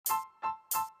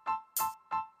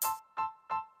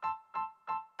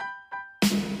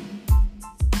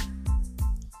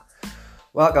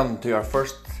Welcome to our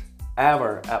first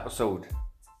ever episode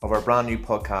of our brand new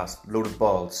podcast, Loaded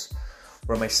Balls,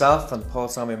 where myself and Paul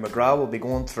Samuel McGrath will be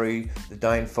going through the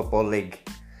Down Football League.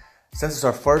 Since it's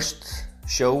our first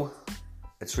show,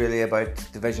 it's really about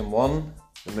Division 1,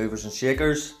 the movers and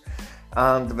shakers,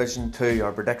 and Division 2,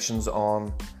 our predictions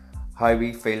on how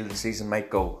we feel the season might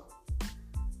go.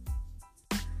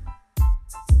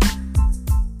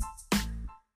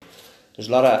 There's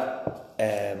a lot of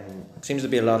seems to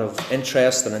be a lot of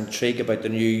interest and intrigue about the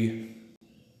new,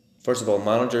 first of all,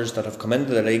 managers that have come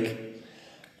into the league,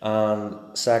 and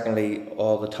secondly,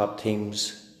 all the top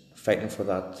teams fighting for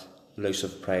that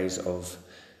elusive prize of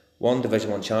 1 Division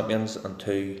 1 champions and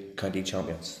 2 county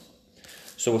champions.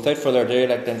 So without further ado, I'd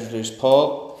like to introduce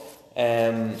Paul.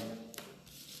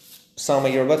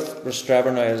 Sammy, you're with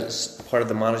Rostrevor now as part of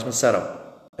the management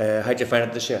setup. How do you find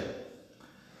it this year?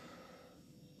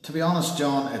 To be honest,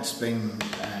 John, it's been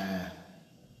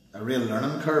a real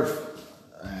learning curve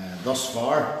thus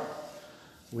far.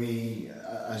 We,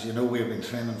 as you know, we've been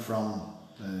training from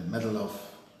the middle of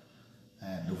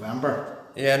November.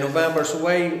 Yeah, November. So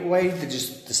why did you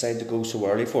decide to go so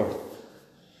early for?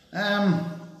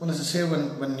 Well, as I say,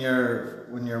 when you're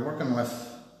working with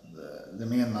the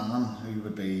main man, who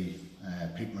would be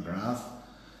Pete McGrath.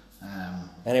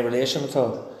 Any relation at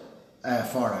all?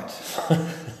 Far out.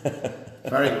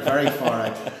 Very, very far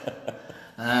out.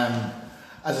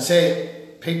 As I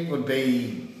say, Pete would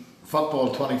be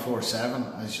football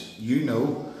 24/7, as you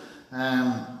know.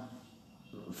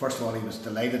 First of all, he was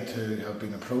delighted to have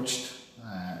been approached,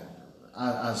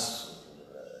 as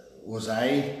was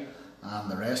I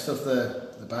and the rest of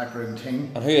the backroom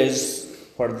team. And who is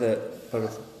part of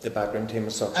the backroom team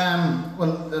as such?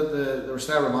 Well, the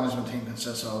Rostrevor management team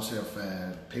consists obviously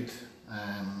of Pete,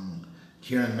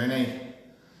 Kieran Mooney,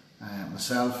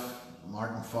 myself,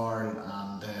 Martin Farrell,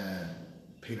 and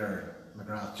Peter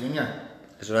McGrath Jr.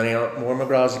 Is there any more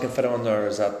McGraths you can fit on there, or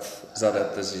is that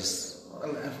it?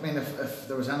 Well, I mean, if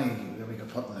there was any that we could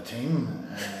put in the team,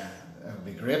 it would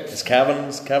be great. Is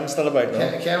Kevin still about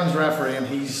now? Kevin's refereeing.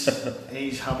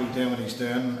 He's happy doing what he's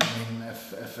doing. I mean,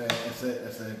 if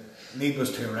the need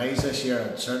was to arise this year,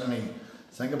 I'd certainly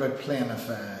think about playing.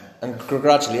 And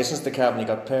congratulations to Kevin, he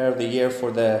got Player of the Year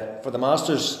for the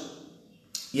Masters.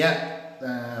 Yeah,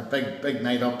 big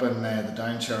night up in the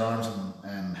Downshire Arms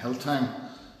in Hilltown.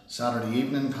 Saturday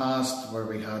evening passed where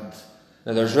we had.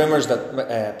 Now there's rumours that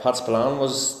Pat Spillane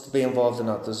was to be involved in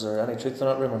that. Is there any truth in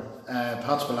that rumour?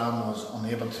 Pat Spillane was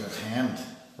unable to attend.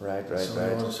 Right.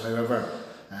 However,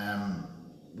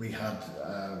 we had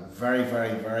a very,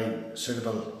 very, very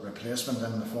suitable replacement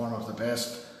in the form of the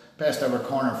best ever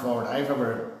corner forward I've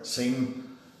ever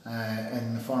seen,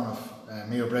 in the form of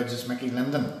Mayo Bridges, Mickey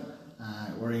Linden,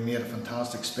 where he made a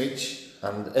fantastic speech.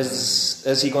 And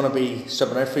is he going to be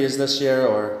stepping out for you this year,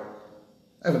 or?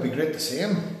 It would be great to see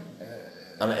him.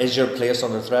 And is your place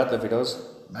under threat if he does?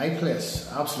 My place?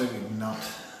 Absolutely not.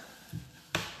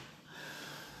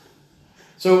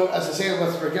 So, as I say,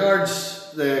 with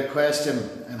regards the question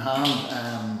in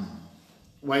hand,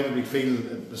 why did we feel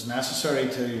it was necessary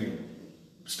to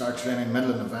start training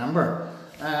middle of November?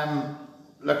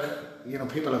 Look,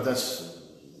 people have this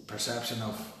perception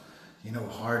of,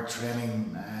 hard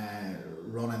training,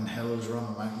 running hills,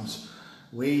 running mountains.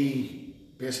 We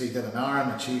basically did an hour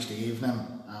on a Tuesday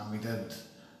evening, and we did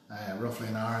roughly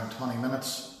an hour and 20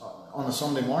 minutes on a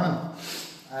Sunday morning,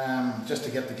 just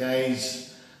to get the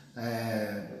guys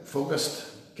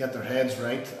focused, get their heads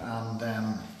right. And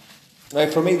now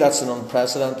for me that's an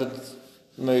unprecedented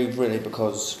move, really,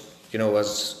 because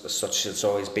as such it's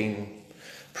always been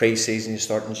pre-season. You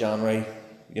start in January,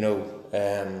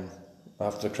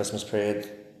 after the Christmas period.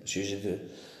 It's usually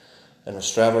in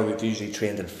Rostrevor we've usually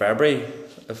trained in February,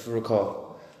 if I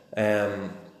recall.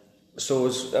 So it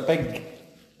was a big,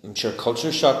 I'm sure,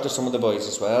 culture shock to some of the boys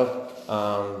as well.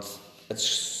 And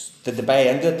did they buy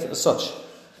into it as such?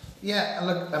 Yeah,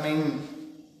 look, I mean,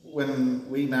 when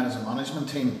we met as a management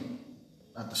team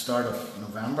at the start of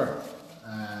November,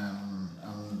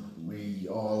 and we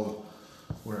all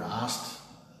were asked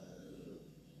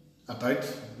about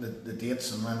the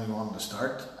dates and when we wanted to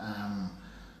start,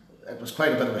 it was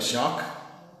quite a bit of a shock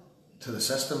to the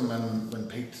system when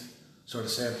Pete sort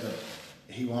of said that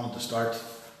he wanted to start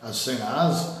as soon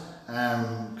as,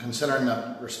 considering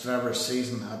that Rostrevor's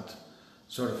season had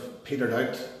sort of petered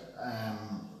out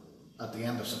at the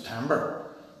end of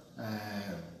September.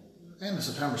 End of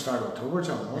September, start of October,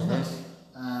 John, wasn't it?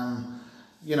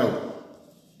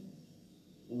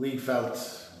 We felt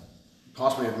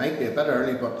possibly it might be a bit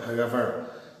early, but however,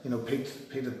 Pete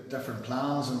had different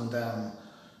plans, and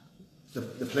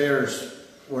the players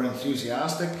were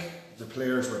enthusiastic. the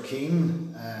players were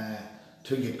keen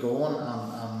to get going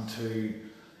and to,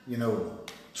 you know,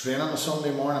 train on a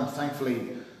Sunday morning.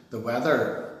 Thankfully, the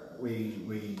weather,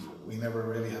 we never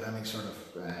really had any sort of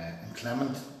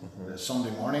inclement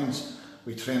Sunday mornings.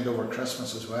 We trained over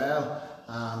Christmas as well,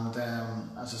 and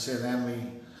as I say, then we,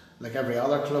 like every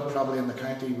other club probably in the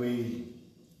county, we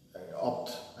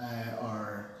upped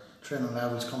our training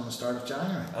levels come the start of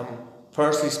January.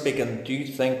 Personally speaking, do you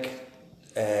think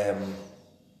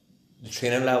the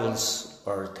training levels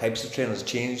or types of training has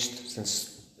changed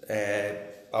since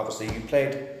obviously you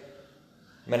played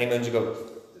many moons ago?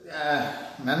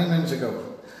 Many moons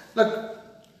ago. Look,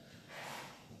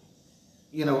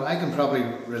 you know, I can probably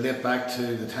relate back to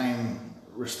the time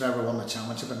Rostrevor won the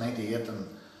championship in '98, and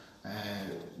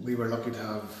we were lucky to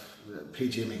have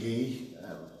PJ McGee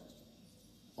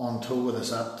on tour with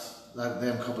us at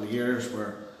them couple of years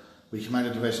where we came out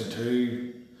of Division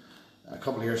 2. A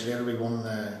couple of years later we won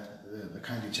the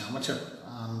county championship,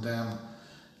 and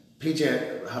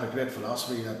PJ had a great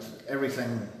philosophy that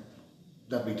everything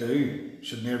that we do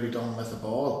should never be done with the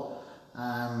ball,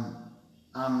 and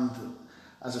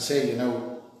as I say, you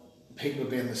know, Pete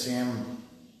would be in the same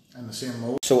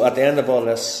mode. So at the end of all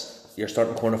this, you're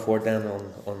starting corner forward then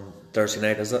on Thursday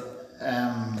night, is it?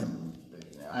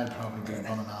 I'll probably be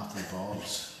running after the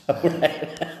balls.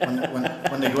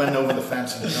 Right. When they go in over the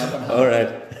fence and drop them. All right.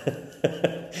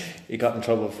 You got in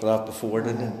trouble for that before,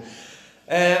 didn't you?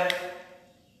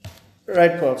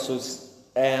 Right, Paul. So,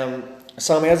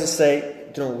 Sammy, as I say,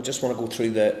 you know, we just want to go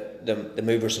through the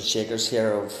movers and shakers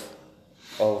here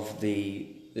of the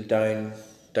down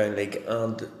league,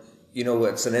 and you know,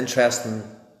 it's an interesting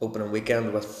opening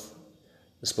weekend with,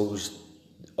 I suppose,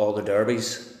 all the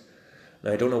derbies.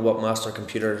 Now I don't know what master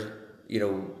computer, you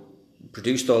know,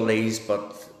 produced all these,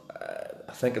 but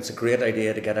I think it's a great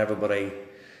idea to get everybody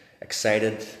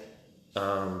excited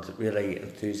and really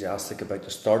enthusiastic about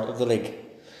the start of the league.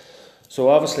 So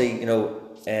obviously, you know,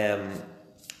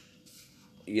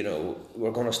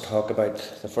 we're going to talk about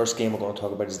the first game. We're going to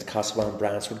talk about is the Castlewellan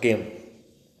Bransford game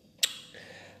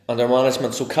and their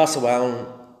management. So Castlewellan,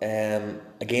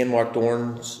 again, Mark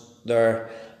Dorn's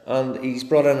there, and he's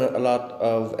brought in a lot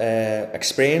of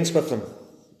experience with them,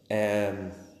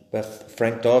 with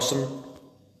Frank Dawson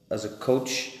as a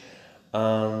coach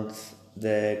and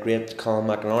the great Colin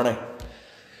McInerney.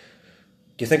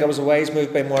 Do you think it was a wise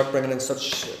move by Mark bringing in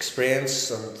such experience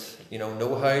and, you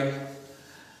know-how?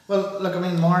 Well, look, I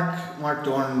mean, Mark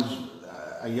Dorn's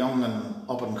a young and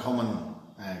up-and-coming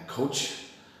coach.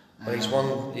 Well, he's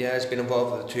won. Yeah, he's been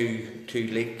involved with the two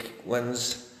league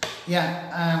wins.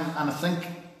 Yeah, and I think,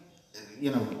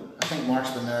 you know,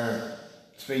 Mark's been there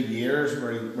 3 years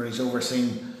where he's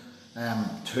overseen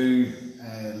 2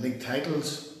 league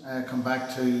titles come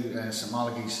back to St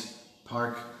Malachy's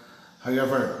Park.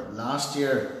 However, last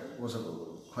year was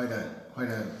quite a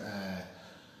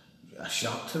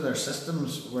shock to their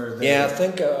systems. Where they I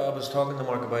think I was talking to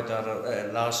Mark about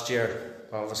that last year.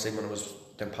 Obviously, when it was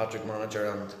Patrick manager,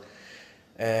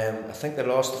 and I think they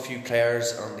lost a few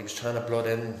players, and he was trying to blood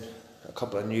in a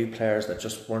couple of new players that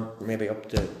just weren't maybe up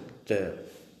to the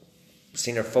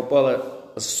senior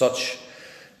football as such.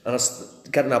 And it's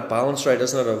getting that balance right,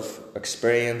 isn't it, of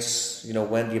experience, you know,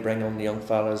 when do you bring on the young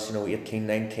fellas, you know, 18,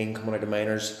 19 coming out of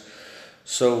minors.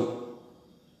 So,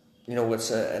 you know, it's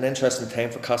an interesting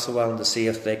time for Castlewellan to see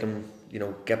if they can, you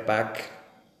know, get back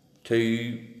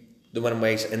to the winning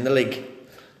ways in the league,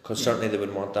 because certainly they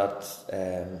would want that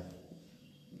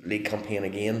league campaign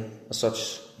again as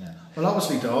such. Yeah. Well,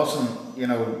 obviously Dawson, you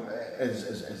know,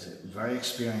 is very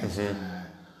experienced.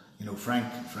 You know,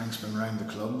 Frank's been around the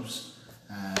clubs.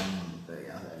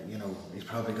 You know, he's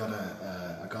probably got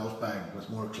a golf bag with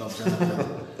more clubs in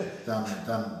it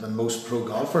than most pro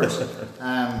golfers.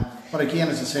 But again,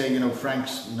 as I say, you know,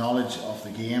 Frank's knowledge of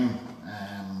the game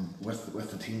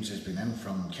with the teams he's been in,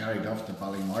 from Carryduff to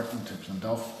Ballymartin to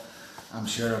Clonduff. I'm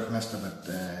sure I've missed a bit.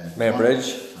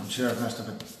 Maybridge. I'm sure I've missed a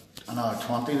bit. Another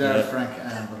 20 there, Frank,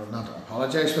 but I'll not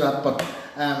apologise for that. But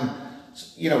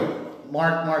you know,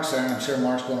 Mark's there, and I'm sure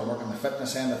Mark's going to work on the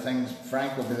fitness end of things.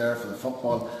 Frank will be there for the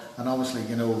football, and obviously,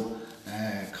 you know,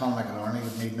 Colin McInerney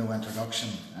would need no introduction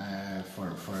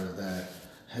for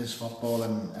his football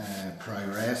and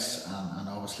progress, and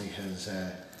obviously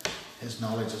his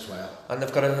knowledge as well. And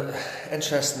they've got an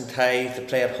interesting tie to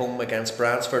play at home against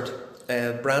Bransford.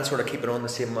 Bransford are keeping on the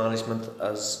same management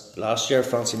as last year,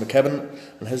 Francie McKibben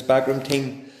and his backroom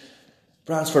team.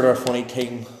 Bransford are a funny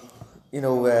team. You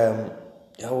know,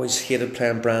 I always hated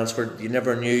playing Bransford. You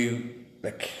never knew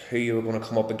like who you were going to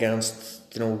come up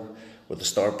against. You know, were the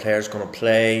star players going to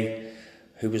play?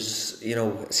 Who was, you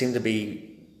know, it seemed to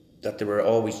be that they were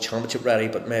always championship ready,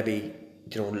 but maybe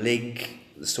league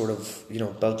sort of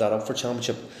built that up for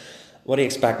championship. What are you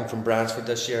expecting from Bransford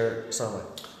this year, Sammy?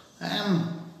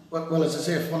 Well, as I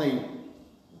say, funny,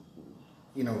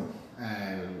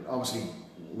 obviously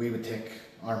we would take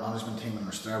our management team in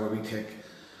Rostrava, we take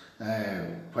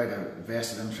quite a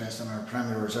vested interest in our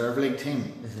Premier Reserve League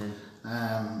team.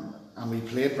 And we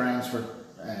played Bransford,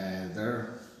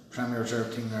 their Premier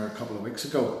Reserve team there a couple of weeks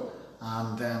ago,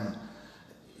 and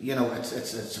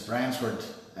it's a Bransford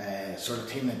sort of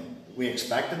team that we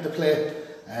expected to play,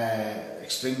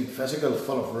 extremely physical,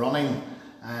 full of running.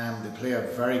 They play a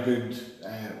very good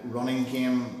running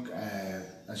game,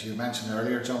 as you mentioned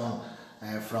earlier, John,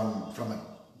 from a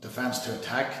defence to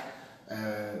attack,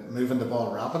 moving the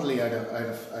ball rapidly out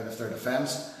of their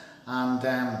defence, and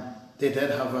they did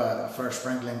have a fair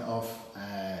sprinkling of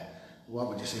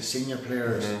senior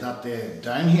players that day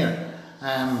down here.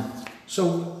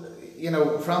 So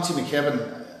Francie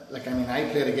McKibben, I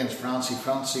played against Francie.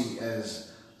 Francie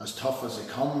is as tough as they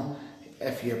come.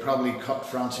 If you probably cut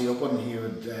Francie open, he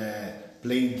would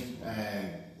bleed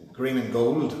green and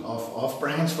gold off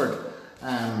Bransford.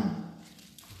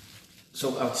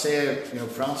 So I would say,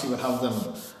 Francie would have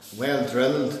them well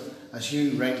drilled. As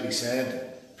you rightly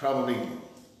said, probably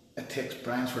it takes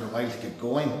Bransford a while to get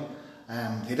going.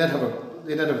 They did have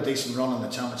a decent run in the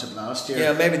championship last year.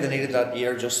 Yeah, maybe they needed that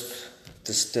year just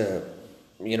to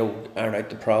iron out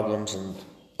the problems, and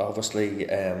obviously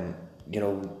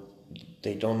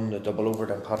they done the double over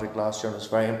than Patrick last year, and I was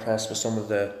very impressed with some of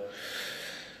the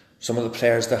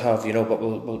players they have, but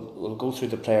we'll go through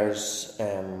the players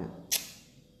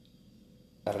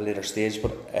at a later stage,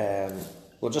 but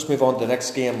we'll just move on to the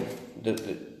next game.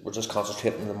 We're just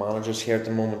concentrating on the managers here at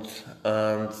the moment,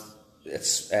 and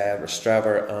it's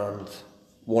Rostrava and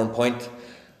Warrenpoint.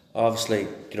 Obviously,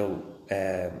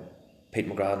 Pete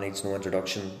McGrath needs no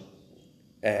introduction.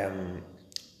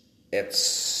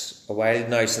 It's a while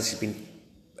now since he's been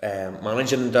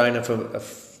managing down, if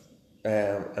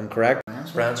I'm correct.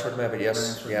 Bransford maybe,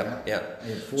 yes. Bransford, yeah.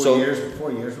 4 years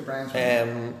with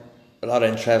Bransford. A lot of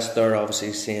interest there,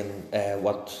 obviously, seeing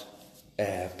what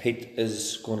Pete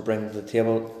is going to bring to the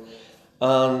table.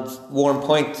 And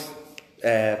Warrenpoint,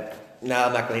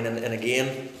 Niall McLean in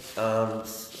again, and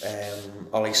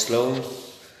Ollie Sloan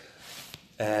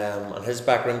and his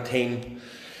background team.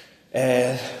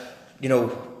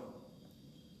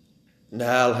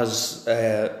 Niall has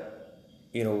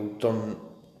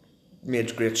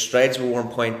made great strides with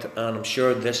Warrenpoint, and I'm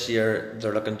sure this year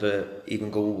they're looking to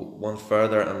even go one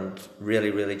further and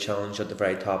really, really challenge at the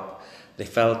very top. They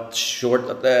fell short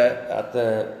at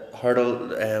the hurdle,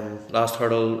 last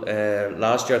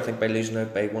year, I think, by losing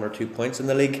out by 1 or 2 points in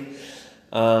the league,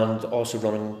 and also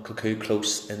running Kilcoo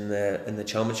close in the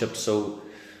championship. So,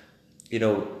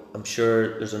 I'm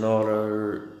sure there's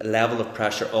another level of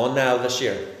pressure on now this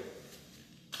year.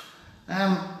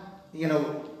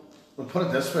 We'll put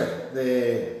it this way: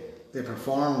 they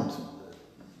performed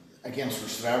against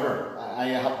Rostrava.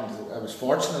 I was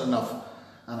fortunate enough,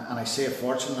 and I say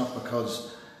fortunate enough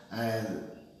because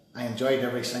I enjoyed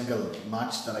every single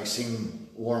match that I seen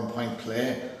Warrenpoint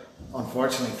play.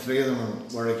 Unfortunately, 3 of them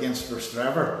were against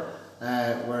Rostrava,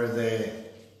 where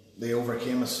they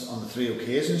overcame us on the 3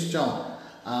 occasions, John.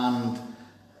 And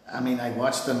I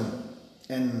watched them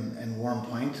in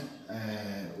Warrenpoint,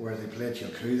 where they played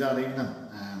Kilcoo that evening.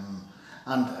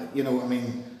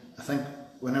 I think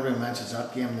when everyone mentions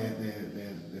that game,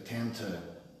 they tend to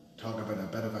talk about a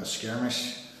bit of a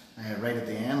skirmish right at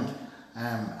the end.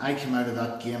 I came out of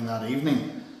that game that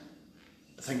evening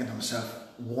thinking to myself,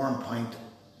 Warrenpoint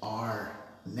are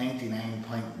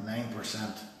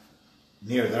 99.9%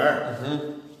 near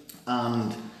there.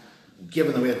 And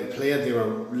given the way they played, they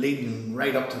were leading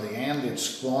right up to the end. They'd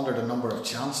squandered a number of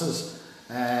chances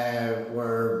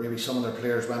where maybe some of their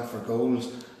players went for goals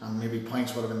and maybe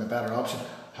points would have been the better option.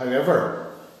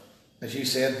 However, as you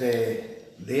said,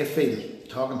 they feel,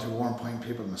 talking to Warrenpoint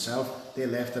people myself, they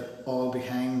left it all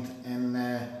behind in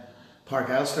Park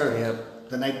Elster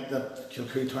the night that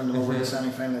Kilcoo turned them over in the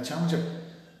semi-final of the championship.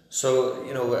 So,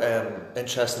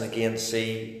 interesting again to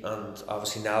see, and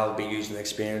obviously now I'll be using the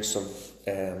experience of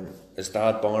his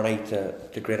dad Barney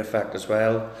to great effect as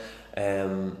well.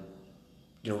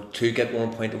 To get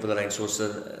 1 point over the line, so it's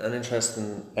an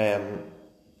interesting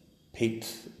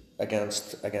Pete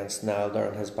against Niall there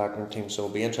and his background team. So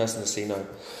it'll be interesting to see now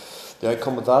the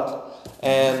outcome of that.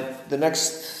 The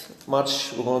next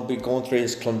match we're going to be going through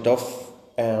is Clonduff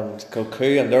and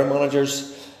Kilcoo and their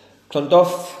managers.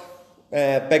 Clonduff,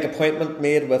 big appointment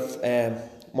made with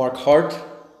Mark Hart,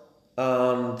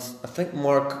 and I think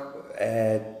Mark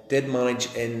did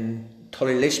manage in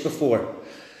Tullyleash before,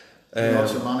 He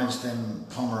also managed in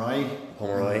Pomeroy.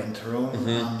 In Tyrone,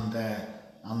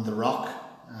 and the Rock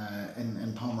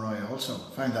in Pomeroy also.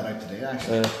 Found that out today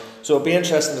actually. So it'll be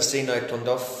interesting to see now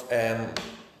Clonduff,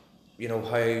 you know,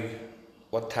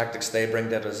 what tactics they bring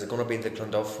to it. Is it going to be the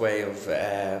Clonduff way of,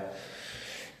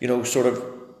 you know, sort of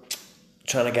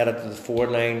trying to get it to the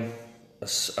forward line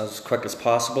as quick as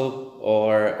possible,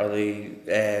 or are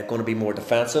they going to be more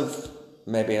defensive,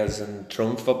 maybe as in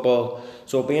Tyrone football?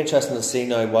 So it'll be interesting to see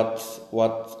now what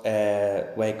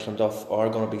way Clonduff are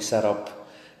going to be set up.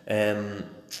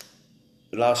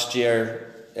 Last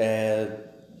year,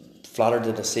 flatter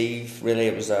to deceive. Really,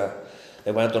 it was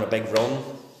they went on a big run,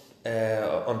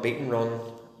 unbeaten run,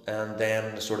 and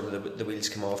then sort of the wheels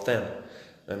came off. Then,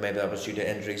 and maybe that was due to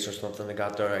injuries or something they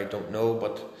got there. I don't know,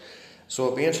 but so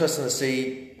it'll be interesting to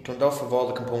see Clonduff have all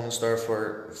the components there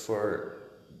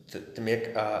to make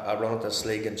a run at this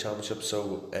league and championship.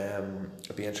 So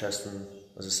it'll be interesting,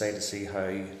 as I say, to see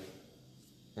how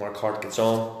Mark Hart gets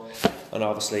on, and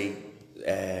obviously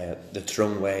the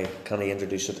Tyrone way, can he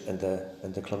introduce it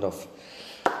into Clonduff.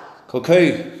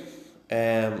 Kilcoo,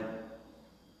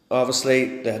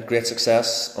 obviously they had great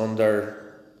success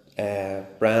under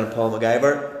Brian and Paul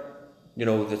McIver. You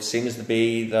know, that seems to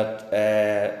be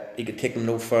that he could take them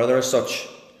no further as such,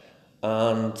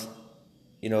 and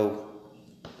you know,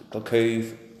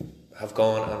 Kilcoo have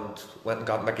gone and went and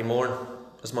got Mickey Moore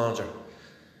as manager.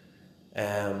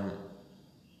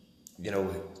 You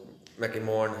know, Mickey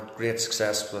Moore had great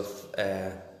success with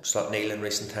Slotneil in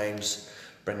recent times,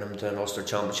 bringing them to an Ulster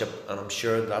Championship, and I'm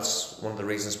sure that's one of the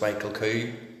reasons why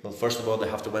Kilcoo, well, first of all, they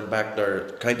have to win back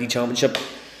their county championship,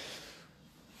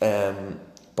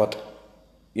 but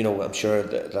you know, I'm sure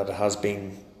that it has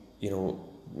been, you know,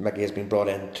 Mickey has been brought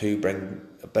in to bring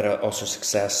a bit of Ulster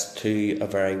success to a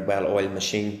very well-oiled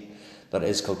machine that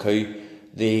is Kilcoo.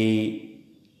 They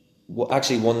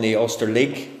actually won the Ulster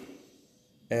League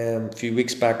a few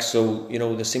weeks back, so you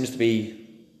know, there seems to be,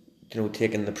 you know,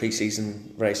 taking the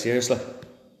pre-season very seriously.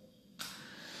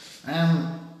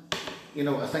 You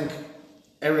know, I think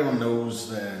everyone knows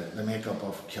the makeup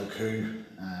of Kilcoo.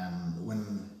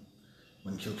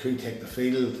 When Kilcoo take the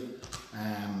field,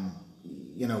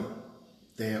 you know,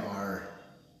 they are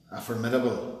a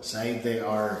formidable side. They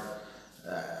are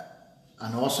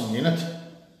an awesome unit,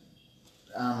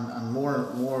 and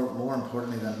more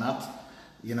importantly than that,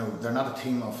 you know, they're not a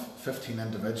team of 15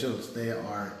 individuals. They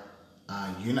are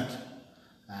a unit.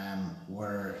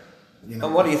 Where, you know.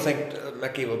 And what do you think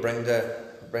Mickey will bring to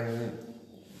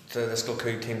this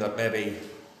Kilcoo team that maybe,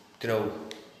 you know,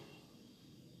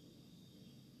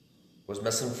 was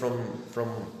missing from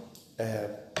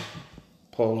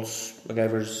Paul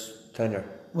McIver's tenure?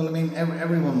 Well, I mean,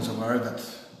 everyone's aware that,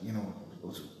 you know,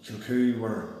 Kilcoo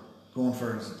were going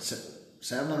for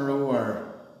 7 in a row, or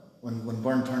when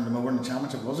Byrne turned them over in the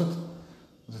championship, was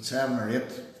it 7 or 8?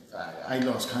 I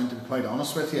lost count, to be quite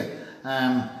honest with you.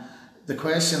 The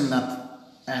question that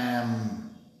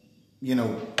you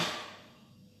know,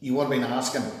 you would have been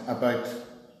asking about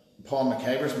Paul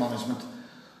McIver's management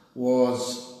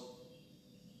was,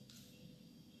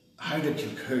 how did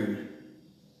Kilcoo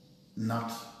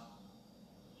not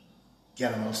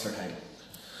get an Ulster title?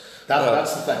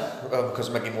 That's the thing. Well,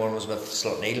 because Mickey Moore was with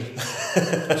Slotneil.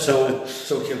 so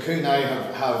Kilcoo now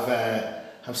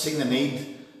have seen the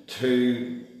need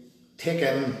to take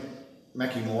in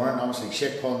Mickey Moore and obviously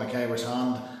shake Paul McIver's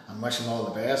hand and wish him all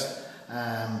the best.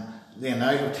 They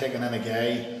now have taken in a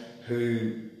guy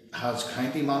who has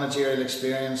county managerial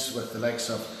experience with the likes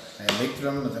of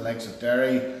Leitrim, with the likes of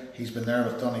Derry. He's been there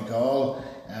with Donegal.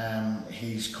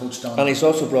 He's coached on, and he's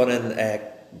also brought in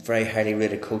very highly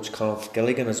rated coach Conor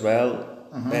Gilligan as well,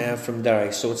 from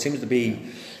Derry. So it seems to be,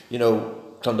 you know,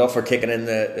 Clonduff are taking in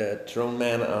the Tyrone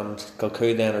men, and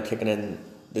Kilcoo then are taking in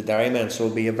the Derry men. So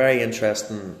it'll be a very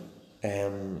interesting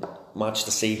match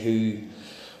to see who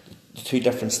the two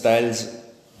different styles,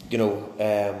 you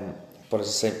know. But as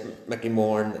I say, Mickey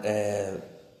Moore,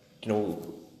 you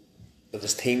know, with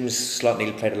his teams,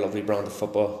 Slotneil played a lovely brand of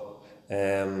football.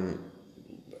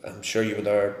 I'm sure you were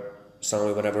there,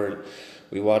 Sammy, whenever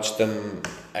we watched them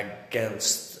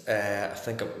against, I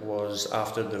think it was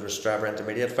after the Rostrevor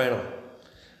Intermediate final,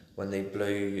 when they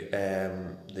blew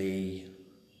the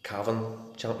Cavan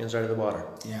champions out of the water.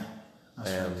 Yeah,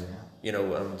 that's right, yeah. You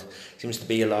know, and seems to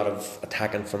be a lot of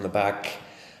attacking from the back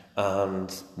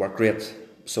and work rate.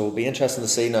 So it'll be interesting to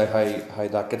see now how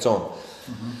that gets on.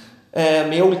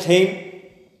 The old team,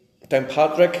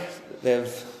 Downpatrick,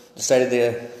 they've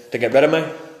decided to get rid of me,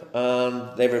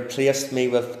 and they've replaced me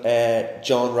with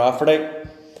John Rafferty.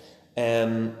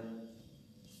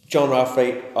 John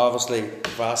Rafferty, obviously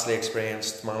vastly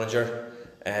experienced manager.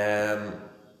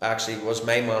 actually was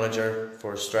my manager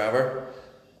for Straver.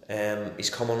 He's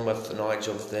coming with the knowledge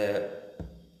of the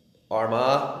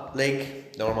Armagh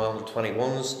League, the Armagh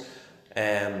 21s,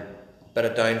 bit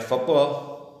of down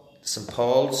football, St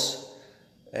Paul's,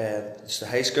 it's the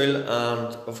high school,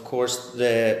 and of course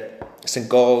the St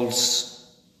Gall's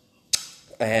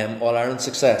All Ireland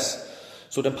success.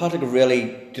 So Downpatrick have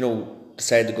really,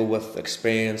 decided to go with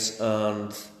experience,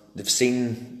 and they've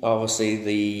seen obviously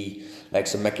the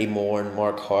likes of Mickey Moore and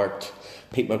Mark Hart,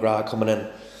 Pete McGrath coming in.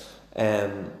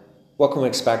 What can we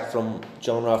expect from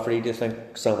John Rafferty, do you think,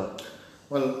 Sam?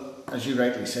 Well, as you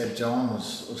rightly said, John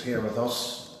was here with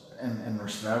us in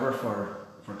Rostraver for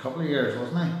a couple of years,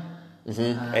 wasn't he?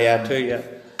 Mm-hmm. Yeah, too, yeah.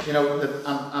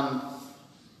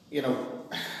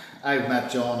 I've met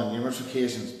John on numerous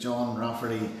occasions. John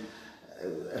Rafferty,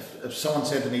 if someone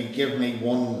said to me, give me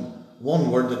one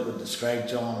word that would describe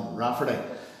John Rafferty,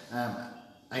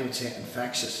 I would say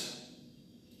infectious.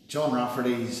 John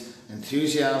Rafferty's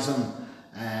enthusiasm,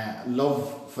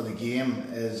 love for the game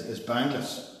is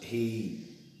boundless. He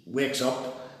wakes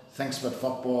up, thinks about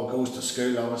football, goes to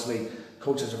school, obviously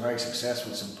coaches a very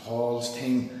successful St Paul's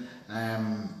team.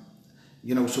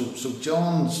 So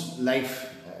John's life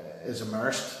is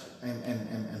immersed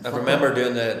in I remember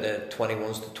doing the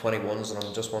 21s to 21s, and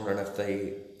I'm just wondering if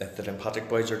the Downpatrick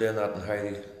boys are doing that, and how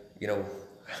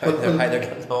they're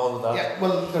getting on with that. Yeah,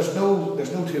 well, there's no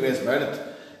two ways about it.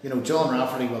 John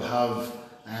Rafferty will have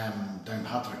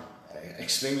Downpatrick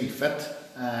extremely fit,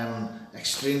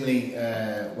 extremely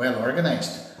well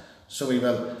organised. So we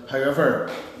will.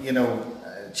 However,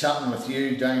 chatting with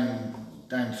you down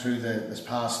through this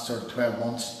past sort of 12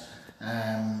 months,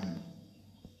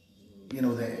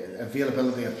 the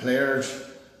availability of players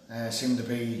seem to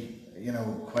be,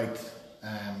 quite,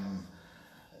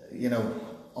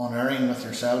 unerring with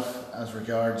yourself as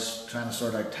regards trying to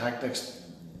sort out tactics,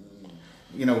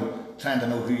 trying to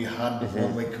know who you had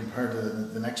one week compared to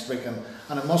the next week. And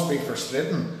it must be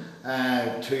frustrating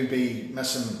to be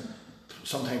missing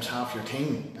sometimes half your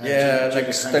team. Downpatrick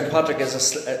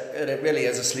it really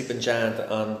is a sleeping giant,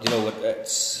 and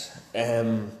it's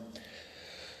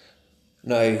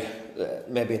now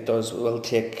maybe it will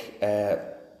take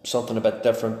something a bit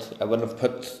different. I wouldn't have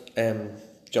put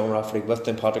John Rafferty with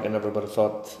Downpatrick, and everybody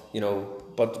thought,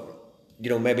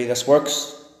 maybe this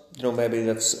works. Maybe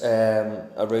that's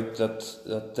a route that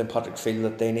Downpatrick feel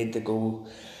that they need to go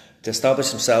to establish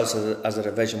themselves as a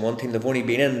Division 1 team. They've only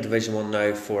been in Division 1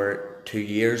 now for 2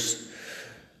 years.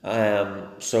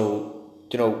 This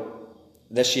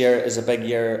year is a big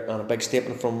year and a big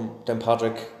statement from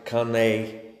Downpatrick. Can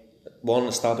they, one,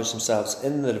 establish themselves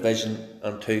in the division,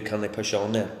 and two, can they push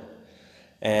on then?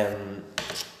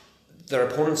 Their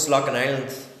opponents, Loughlin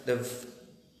Island, they've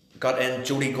got in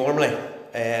Jody Gormley.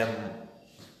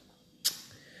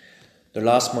 Their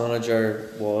last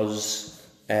manager was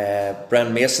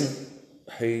Brendan Mason,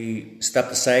 who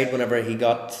stepped aside whenever he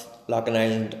got Loughlin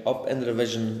Island up in the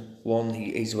Division 1.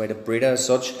 He's away to Breda as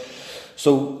such.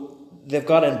 So they've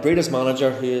got in Breda's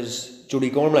manager, who is Jody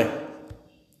Gormley.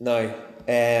 Now,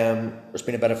 there's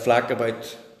been a bit of flack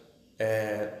about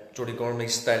Jody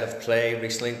Gormley's style of play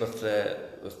recently with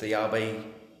the Abbey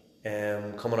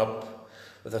coming up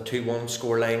with a 2-1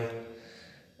 scoreline.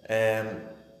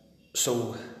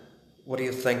 So what do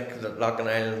you think that Loughlin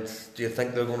Island, do you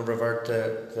think they're going to revert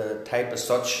to the type as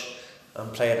such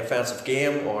and play a defensive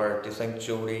game, or do you think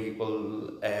Jody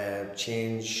will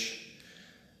change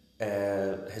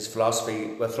his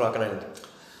philosophy with Loughlin Island?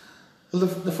 Well,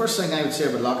 the first thing I would say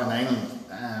about Loughlin Island,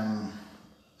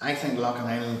 I think Loughlin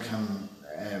Island can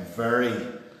vary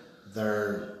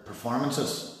their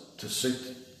performances to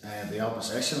suit the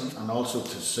opposition, and also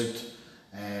to suit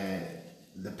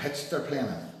the pitch they're playing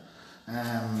in.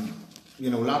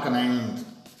 Loughlin Island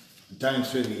down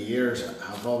through the years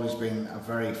have always been a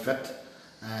very fit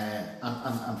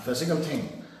and physical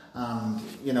team, and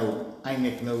I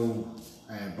make no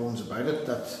bones about it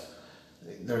that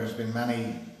there has been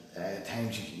many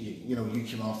times you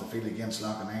came off the field against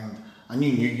Loughlin Island and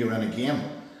you knew you were in a game.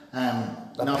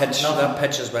 That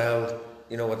pitch as well,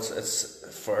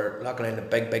 it's for Loughlin Island, a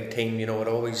big team. It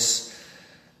always,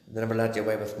 they never let you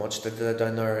away with much, did they,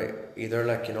 down there either,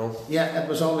 Yeah, it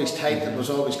was always tight, it was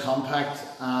always compact,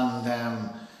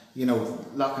 and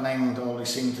Loughlin Island always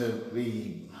seemed to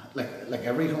be like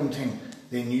every home team.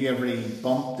 They knew every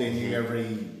bump, they knew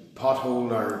every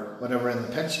pothole or whatever in the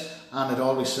pitch, and it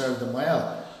always served them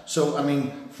well. So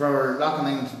for Loughlin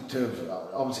Island to have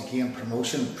obviously gained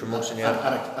promotion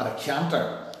at a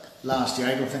canter last year,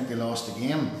 I don't think they lost a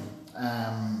game.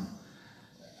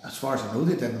 As far as I know,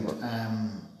 they didn't.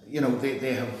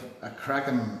 They have a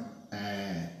cracking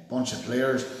bunch of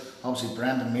players obviously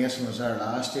Brendan Mason was there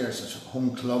last year, it's his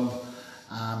home club,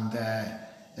 and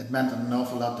it meant an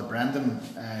awful lot to Brendan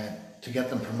to get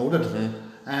them promoted.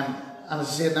 And as I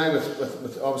say now,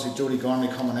 with obviously Jody Gormley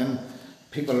coming in,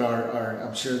 people are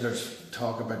I'm sure there's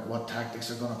talk about what tactics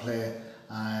they're going to play,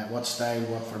 what style,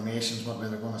 what formations, what way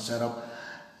they're going to set up.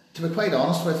 To be quite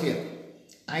honest with you,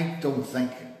 I don't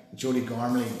think Jody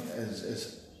Gormley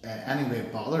is anyway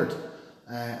bothered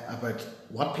about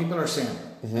what people are saying.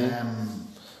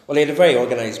 Well, he had a very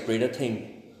organised breeder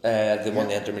team. They won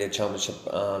the Intermediate Championship,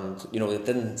 and it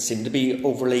didn't seem to be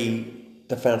overly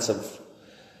defensive.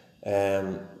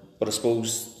 But I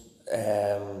suppose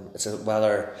it's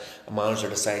whether a manager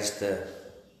decides to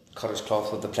cut his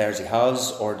cloth with the players he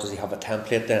has, or does he have a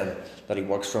template then that he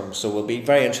works from. So it'll be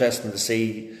very interesting to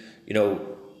see,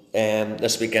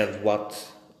 this weekend what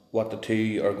the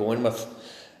two are going with,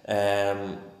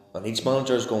 and each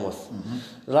manager is going with.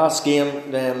 The last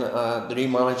game then, the new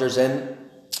manager's in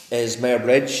is Mayor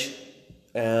Bridge,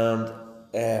 and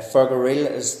Fergal Reel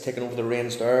is taking over the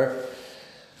reins there.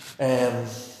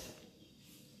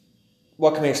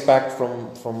 What can we expect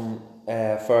from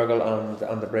Fergal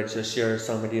and the Bridge this year,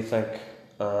 Sammy, do you think?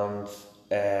 And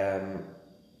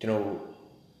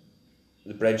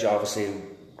the Bridge, obviously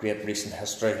great recent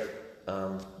history.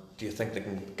 Do you think they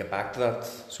can get back to that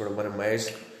sort of winning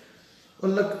ways?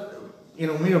 Well, look,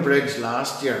 Mayo Bridge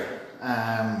last year,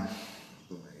 I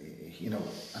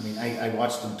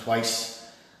watched them twice,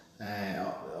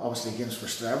 obviously against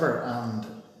Rostrevor, and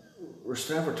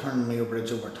Rostrevor turned Mayo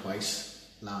Bridge over twice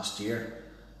last year.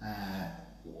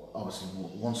 Obviously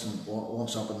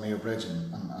once up at Mayo Bridge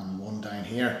and one down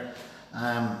here.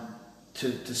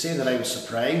 To say that I was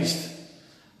surprised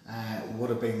would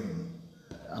have been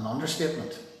an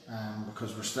understatement,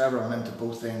 because Rostrevor went into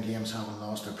both them games having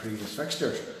lost their previous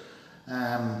fixtures.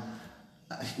 And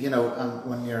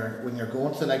when you're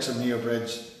going to the likes of Mayo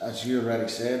Bridge, as you already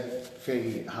said,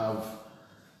 Figgy have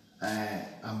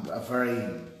a very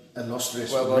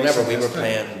illustrious. Well, whenever we were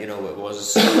playing,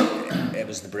 it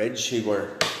was the Bridge who were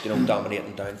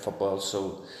dominating down football.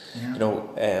 So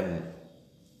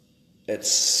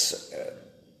it's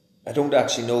I don't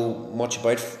actually know much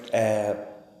about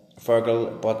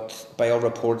Fergal, but by all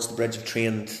reports, the Bridge have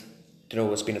trained.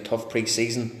 It's been a tough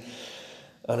pre-season,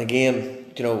 and again,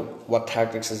 what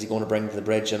tactics is he going to bring to the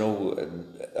Bridge? Are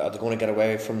they going to get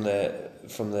away from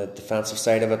the defensive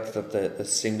side of it that they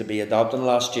seemed to be adopting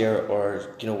last year,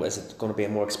 or is it going to be a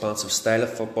more expansive style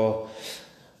of football?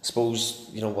 I suppose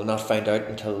we'll not find out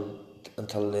until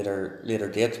later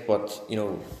date. But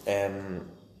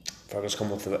Fergal's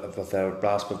come with a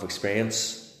grasp of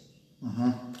experience.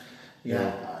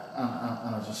 Yeah,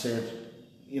 and as I said,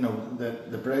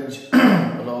 the Bridge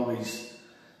will always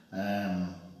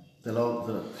they'll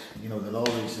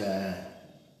always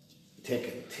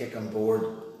take on board.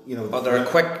 They're a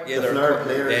quick,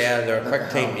 they're a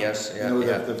quick team. Yes,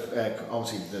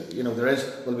 obviously, there is.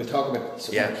 Well, we talk about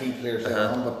some of the key players later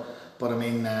on, but I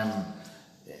mean,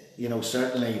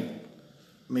 certainly,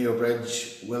 Mayo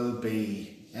Bridge will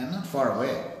be not far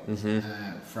away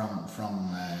from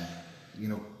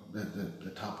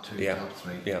the top two, top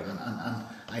three, and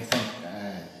I think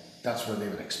that's where they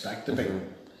would expect to be.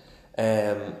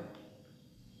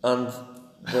 And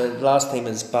the last team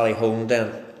is Ballyholme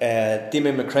then.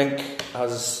 Damien McCrink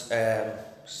has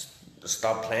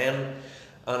stopped playing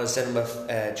and is in with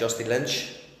Justy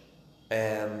Lynch.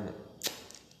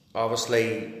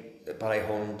 Obviously,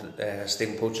 Ballyholme,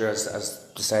 Stephen Poacher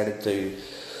has decided to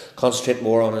concentrate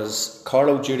more on his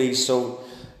Carlo duties. So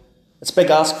it's a big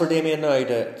ask for Damien now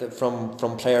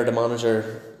from player to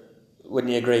manager.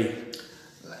 Wouldn't you agree?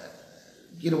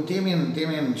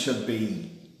 Damien should be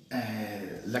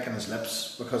licking his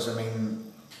lips, because I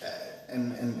mean,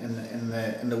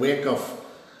 in the wake of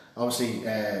obviously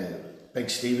Big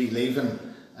Stevie leaving,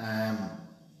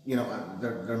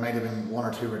 there might have been one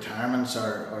or two retirements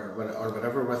or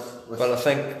whatever with. Well, I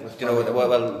think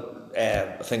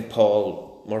I think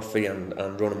Paul Murphy and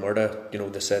Ronan Murda,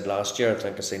 they said last year. I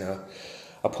think I seen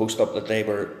a post up that they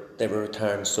were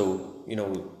retiring. So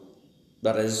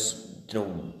that is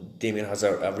Damien has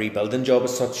a rebuilding job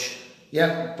as such.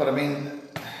 Yeah, but I mean,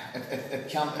 it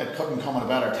couldn't come at a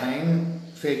better time,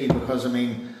 Faggy, because I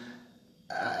mean,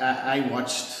 I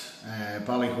watched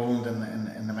Ballyholme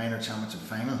in the minor championship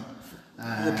final.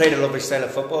 They played a lovely style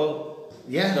of football.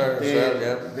 Yeah,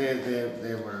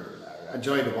 they were a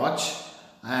joy to watch.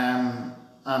 And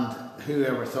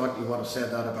whoever thought you would have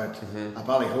said that about a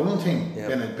Ballyholme team?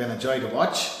 Been a joy to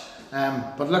watch.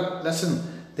 But look, listen,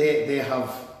 they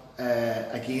have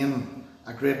again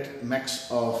a great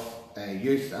mix of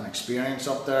youth and experience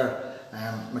up there.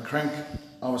 McCrink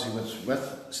obviously was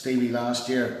with Stevie last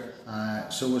year.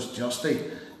 So was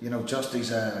Justy. You know,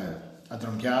 Justy's a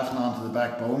Drumgath man to the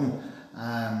backbone,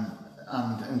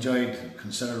 and enjoyed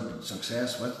considerable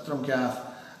success with Drumgath.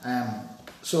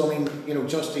 So I mean, you know,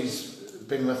 Justy's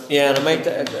been with. Yeah, and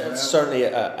it's certainly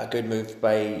a good move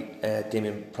by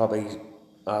Damien, probably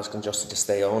asking Justy to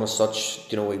stay on as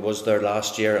such. You know, he was there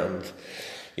last year, and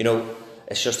you know,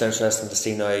 it's just interesting to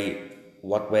see now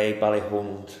what way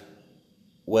Ballyholland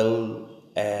will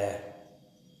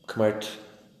come out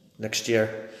next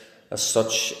year as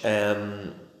such.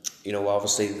 You know,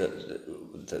 obviously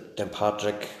the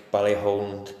Downpatrick,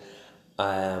 Ballyholland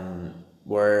and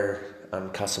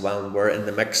Castlewellan were in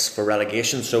the mix for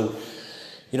relegation, so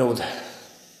you know,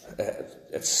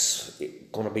 it's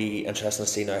going to be interesting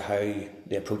to see now how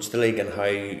they approach the league and how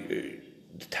the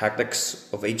tactics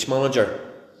of each manager,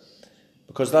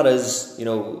 because that is, you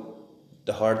know,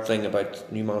 the hard thing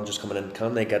about new managers coming in.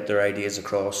 Can they get their ideas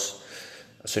across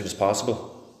as soon as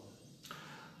possible?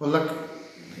 Well, look,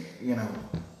 you know,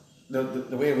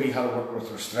 the way we had to work with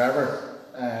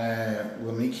Rostrevor,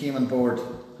 when we came on board,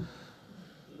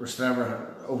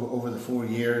 Rostrevor over the 4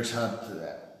 years had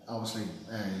obviously,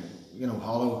 you know,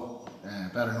 Hollow,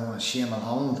 better known as Shane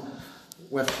Mulholland,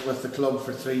 with the club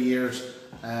for 3 years,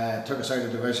 took us out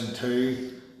of Division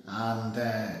 2, and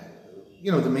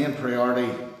you know, the main priority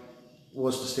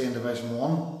was to stay in Division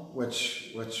 1,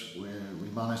 which we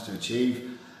managed to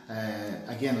achieve.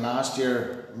 Again, last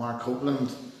year, Mark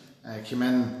Copeland came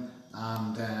in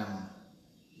and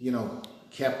you know,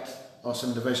 kept us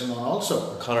in Division 1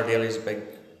 also. Conor Daly's a big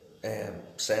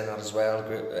saying that as well.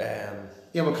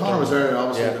 Yeah, well, Conor was there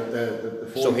obviously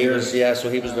the 4 so he years. was, yeah, so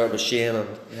he was there with Shane, and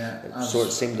yeah, so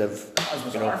it seemed to have, as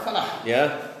was you know, our fella.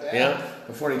 Yeah.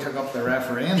 Before he took up the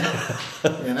refereeing,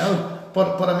 you know.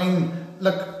 But I mean,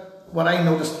 look, what I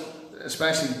noticed,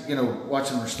 especially, you know,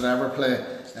 watching Rostrevor play,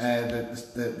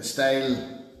 the style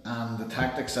and the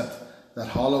tactics that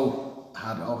Hollow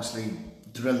had obviously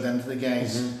drilled into the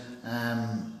guys,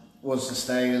 was the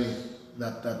style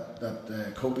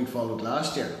that Copey followed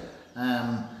last year.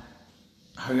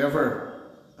 However,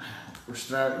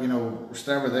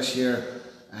 Rostrevor this year,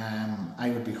 I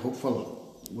would be hopeful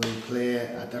will play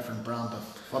a different brand of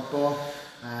football.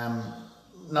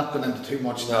 Not going into too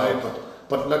much now,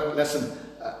 but look, listen,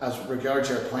 as regards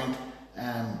your point,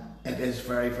 it is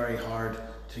very, very hard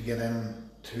to get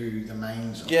into the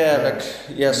minds of players,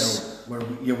 yes, you know,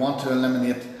 where you want to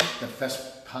eliminate the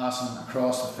fist passing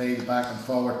across the field back and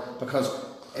forward, because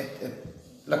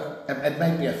it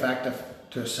might be effective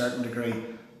to a certain degree,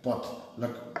 but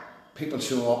look, people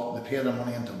show up, they pay their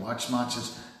money in to watch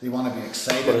matches, they want to be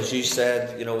excited. But as you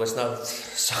said, you know, it's not,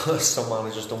 some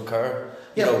managers don't care.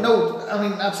 Yeah, no, I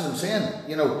mean, that's what I'm saying.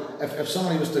 You know, if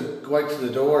somebody was to go out to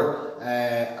the door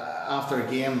after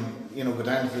a game, you know, go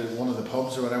down to one of the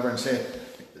pubs or whatever and say,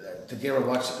 did you ever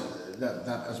watch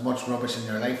that as much rubbish in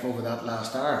your life over that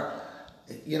last hour?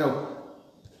 You know,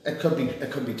 it could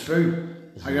be true.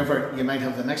 However, you might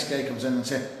have the next guy comes in and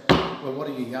say, well, what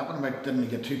are you yapping about? Didn't you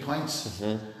get 2 points?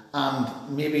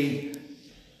 And maybe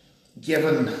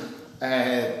given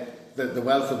the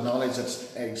wealth of knowledge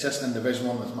that's existing in Division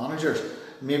 1 with managers,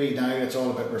 maybe now it's all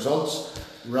about results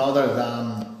rather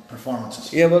than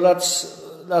performances. Yeah, well, that's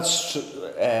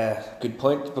a good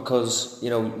point, because, you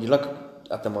know, you look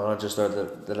at the managers there,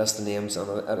 the list of names, and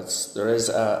there is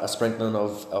a sprinkling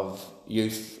of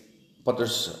youth, but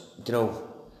there's, you know,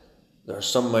 there's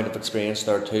some amount of experience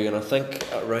there too, and I think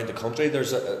around the country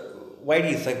there's why do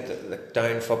you think that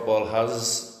down football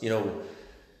has, you know,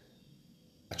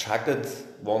 attracted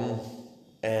one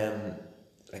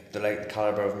like the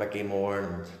calibre of Mickey Moore,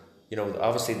 and you know,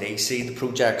 obviously they see the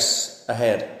projects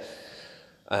ahead,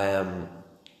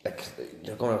 like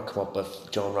they're going to come up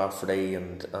with John Rafferty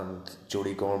and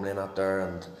Jody Gormley out there,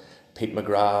 and Pete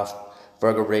McGrath,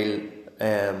 Virgo Reel,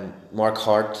 Mark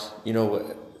Hart. You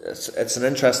know, it's an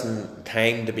interesting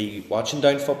time to be watching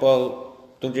down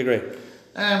football. Don't you agree?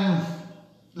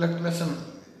 Look, listen.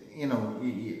 You know,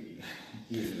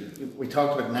 we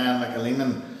talked about Niall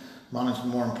McAleenan managed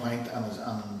Morecambe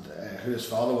and who his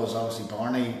father was, obviously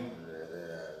Barney,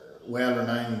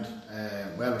 well-renowned,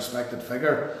 well-respected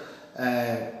figure.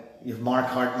 You've Mark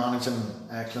Hart managing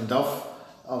Clonduff,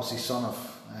 obviously son of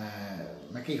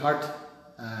Mickey Hart,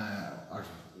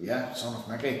 son of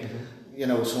Mickey. You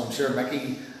know, so I'm sure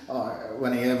Mickey,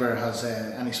 when he ever has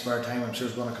any spare time, I'm sure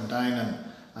he's going to come down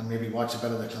and maybe watch a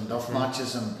bit of the Clonduff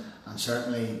matches, and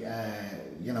certainly,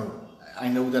 you know, I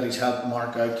know that he's helped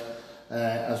Mark out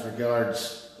as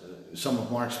regards some of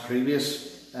Mark's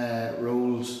previous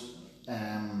roles,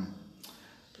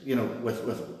 you know, with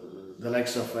the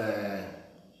likes of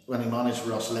when he managed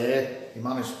Rosslea.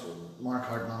 Mark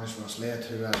Hart managed Rosslea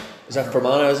to is that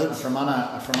Fermanagh, is it? A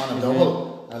Fermanagh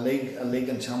double, a league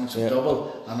and championship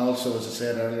double, and also, as I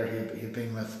said earlier, he'd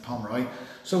been with Pomeroy.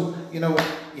 So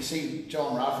you see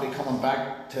John Rafferty coming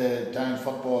back to down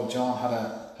football. John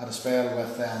had a spell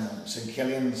with St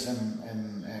Killian's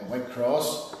in White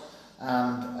Cross,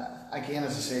 and again,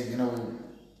 as I say,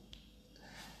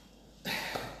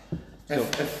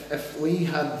 if we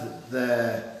had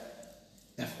the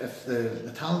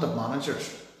talented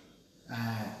managers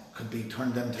could be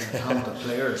turned into talented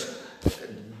players,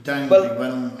 down would be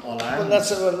winning All Ireland. Well,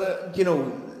 that's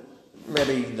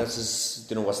maybe this is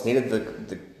what's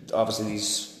needed. Obviously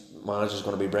these managers are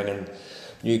going to be bringing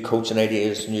new coaching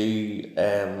ideas, new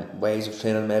ways of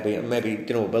training. Maybe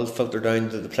will filter down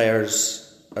to the players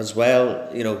as well.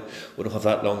 We don't have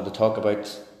that long to talk about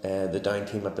the down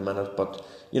team at the minute, but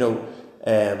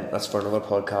that's for another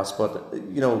podcast. But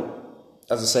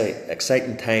as I say,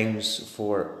 exciting times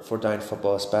for down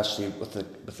football, especially with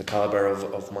the calibre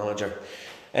of manager.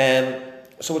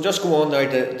 So we'll just go on now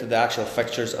to the actual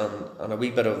fixtures and a wee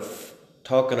bit of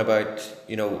talking about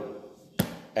your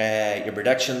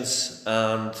predictions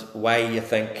and why you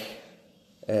think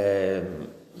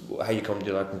how you come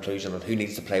to that conclusion and who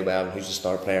needs to play well and who's the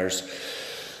star players.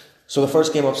 So the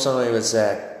first game up Sunday was,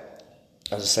 as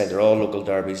I said, they're all local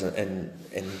derbies in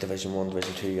Division 1,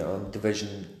 Division 2 and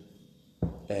Division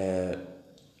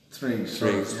 3.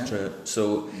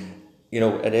 So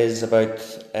it is about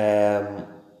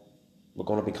we're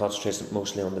going to be concentrating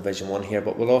mostly on Division 1 here,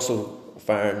 but we'll also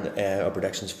fire in our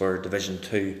predictions for Division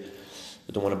 2.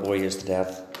 I don't want to bore you to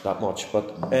death that much,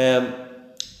 but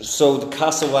so the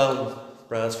Castlewellan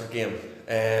Bransford game.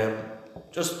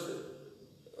 Just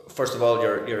first of all,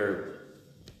 your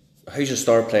who's your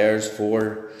star players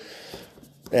for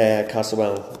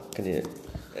Castlewellan? Can you?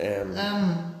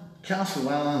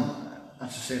 Castlewellan, as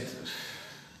I said,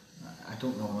 I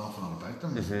don't know an awful lot about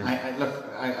them. Mm-hmm.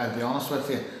 I'll be honest with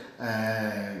you.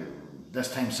 This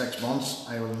time 6 months,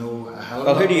 I will know a hell of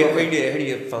a lot. Who do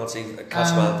you fancy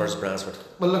Castlewellan versus Bransford?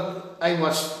 Well, look, I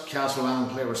watched Castlewellan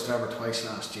play with Strabber twice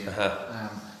last year.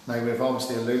 Now we've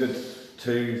obviously alluded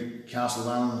to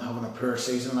Castlewellan having a poor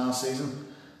season last season.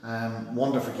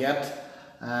 One to forget.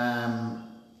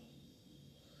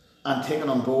 And taking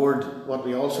on board what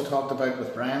we also talked about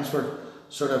with Bransford,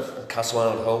 sort of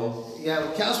Castlewellan at home.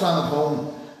 Yeah, Castlewellan at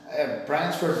home.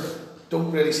 Bransford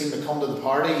don't really seem to come to the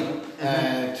party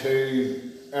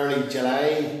to early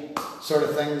July sort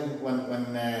of thing when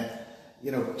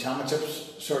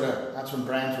championships sort of, that's when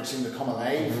Bransford seem to come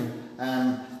alive.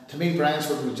 To me,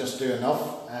 Bransford would just do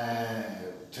enough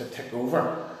to tick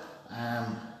over.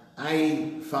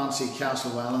 I fancy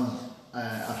Castlewellan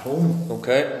at home.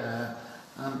 Okay.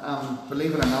 And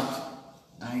believe it or not,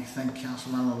 I think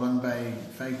Castlewellan will win by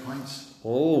 5 points.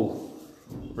 Oh,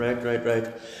 right.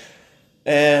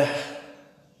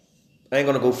 I'm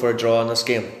going to go for a draw in this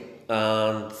game,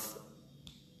 and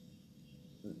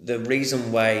the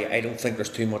reason why I don't think there's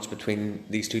too much between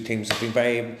these two teams.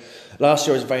 Last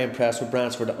year I was very impressed with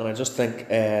Bransford, and I just think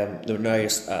they're now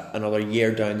another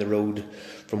year down the road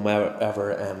from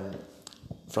wherever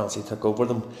Francie took over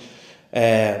them.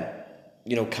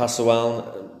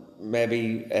 Castlewellan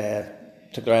maybe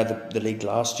took her out of the league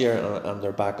last year, and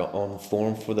they're back on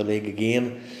form for the league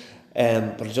again.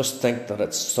 But I just think that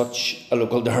it's such a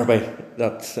local derby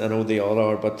that I know they all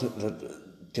are, but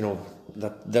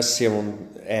that this year one,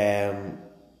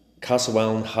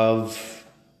 Castlewellan have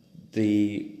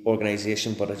the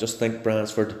organisation, but I just think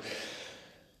Bransford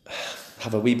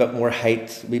have a wee bit more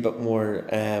height, a wee bit more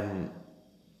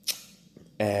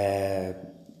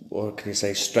what can you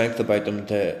say, strength about them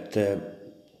to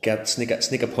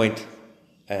sneak a point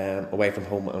away from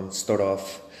home and start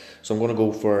off. So I'm going to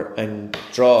go for a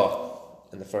draw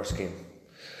in the first game.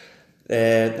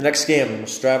 The next game,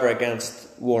 Strabber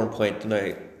against Warrenpoint.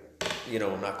 Now,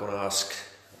 I'm not going to ask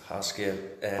you.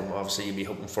 Obviously, you'd be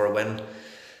hoping for a win.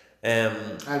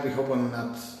 I'd be hoping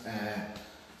that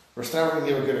Strabber can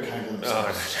give a good account of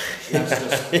themselves.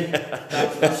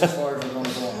 That's as far as we're going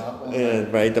to go on that one.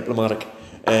 Very diplomatic.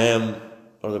 Or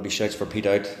there'll be shouts for Pete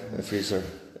out if he's there.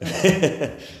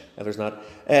 If there's not.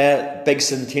 Big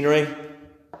centenary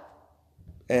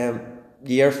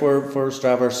year for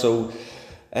Strabber. So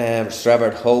Strabber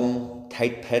at home,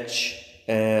 tight pitch,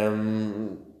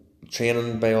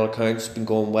 training by all accounts been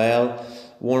going well.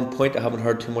 Warrenpoint, I haven't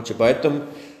heard too much about them.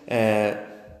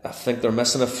 I think they're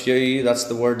missing a few, that's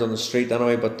the word on the street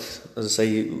anyway, but as I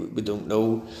say, we don't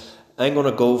know. I'm going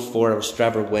to go for a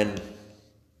Strabber win.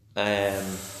 I'm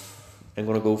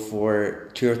going to go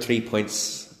for 2 or 3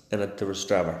 points in it to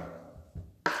Strabber.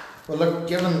 Well, look,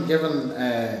 given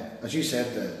as you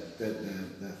said,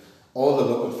 the all the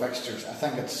local fixtures, I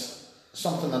think it's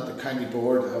something that the county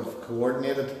board have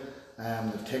coordinated.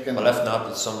 They've taken. Well, if not,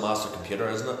 it's some master computer,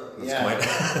 isn't it?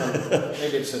 Well,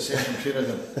 maybe it's the same computer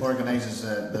that organises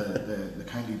the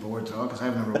county board talk, because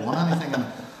I've never won anything in it.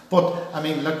 But I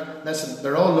mean, look, listen,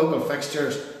 they're all local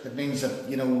fixtures. It means that,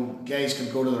 you know, guys can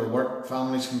go to their work,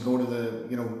 families can go to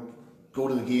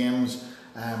the games.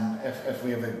 If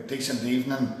we have a decent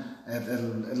evening,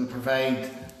 it'll provide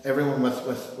everyone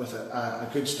with a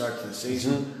good start to the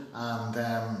season.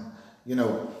 And you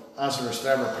know, as a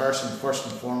Rostrevor person, first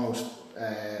and foremost,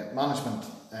 management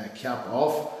cap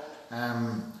off.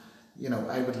 You know,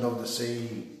 I would love to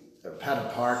see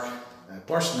Pettit Park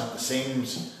bursting at the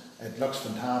seams. It looks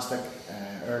fantastic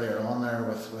earlier on there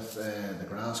with the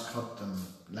grass cut and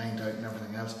lined out and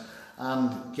everything else.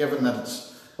 And given that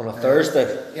it's on a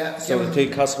Thursday, yeah, so the two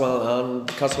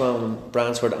Castlewell and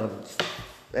Bransford and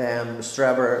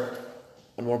Rostrevor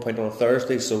at one point on a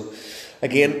Thursday. So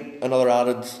again, another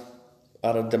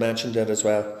added dimension to it as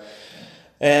well.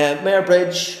 Mayor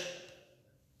Bridge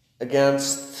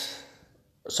against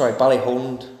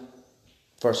Ballyholland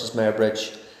versus Mayor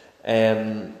Bridge.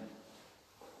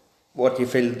 What do you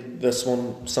feel this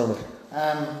one, Simon?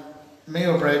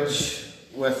 Mayo Bridge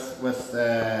with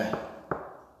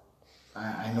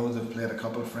I know they've played a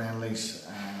couple of friendlies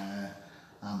and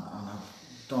have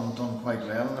done quite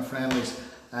well in the friendlies.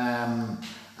 I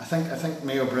think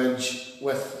Mayo Bridge,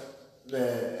 with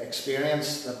the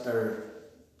experience that they're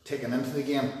taking into the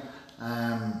game,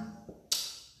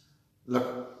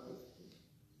 look,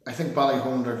 I think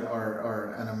Ballyholland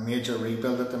are in a major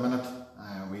rebuild at the minute.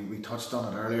 We touched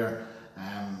on it earlier.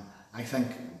 I think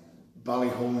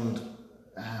Ballyholland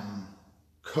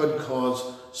could cause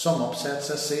some upsets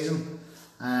this season,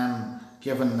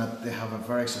 given that they have a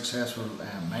very successful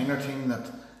minor team that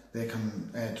they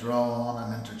can draw on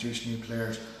and introduce new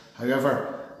players.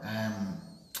 However,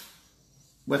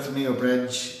 with Mayo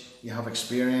Bridge, you have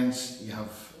experience, you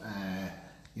have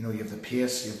you have the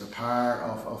pace, you have the power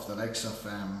of the likes of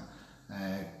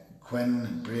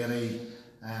Quinn, Brady.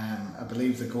 I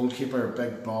believe the goalkeeper,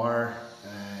 Big Barr,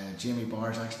 Jamie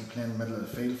Barr, is actually playing in the middle of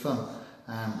the field for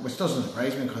them, which doesn't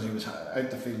surprise me because he was out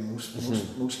the field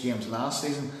most games last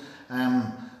season.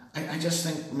 I just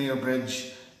think Mayo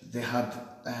Bridge, they had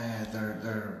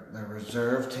their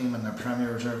reserve team and their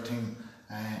Premier Reserve team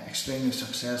extremely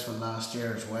successful last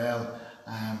year as well,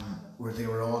 where they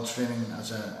were all training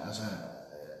as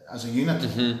a unit,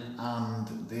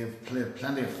 and they've played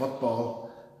plenty of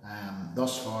football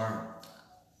thus far.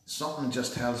 Something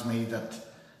just tells me that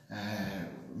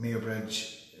Mayo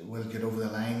Bridge will get over the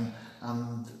line,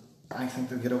 and I think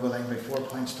they'll get over the line by 4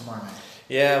 points tomorrow night.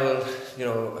 Yeah, well,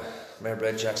 Mayo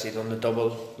Bridge actually done the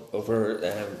double over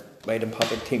Maiden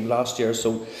Public team last year,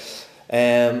 so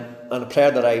and a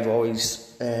player that I've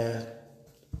always and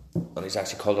he's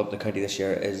actually called up the county this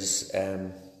year is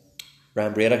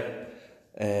Ryan Brady.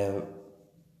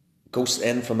 Goes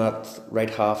in from that right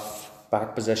half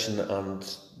back position and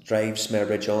drives Mayo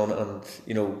Bridge on, and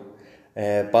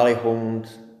Ballyholland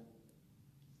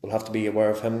will have to be aware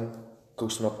of him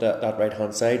ghosting up that right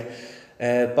hand side.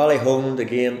 Ballyholland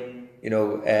again,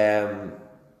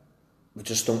 we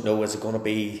just don't know, is it going to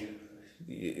be,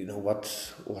 what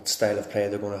style of play are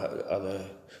they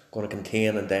going to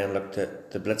contain and then look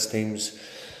to blitz teams,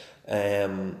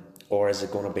 or is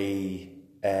it going to be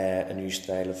a new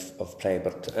style of play?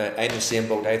 But I'm the same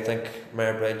boat. I think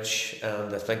Mayo Bridge,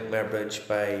 and I think Mayo Bridge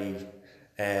by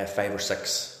 5 or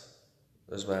 6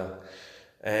 as well.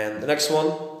 The next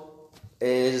one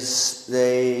is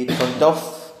the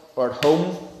Clonduff are at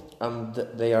home, and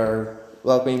they are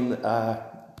welcoming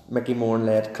Mickey Moran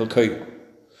led Kilcoo.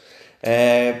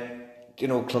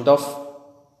 Clonduff,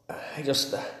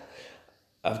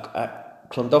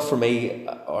 Clonduff for me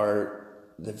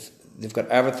they've got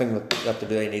everything that they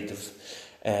really need. They've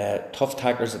tough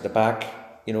tacklers at the back.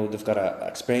 They've got an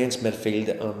experienced midfield,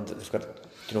 and they've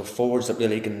got forwards that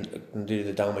really can do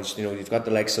the damage. You've got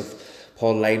the likes of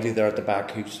Paul Lively there at the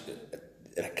back, who's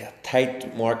like a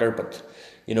tight marker, but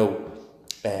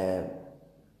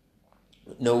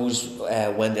knows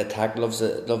when to attack. Loves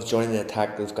joining the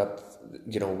attack. They've got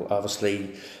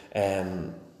obviously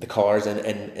the cars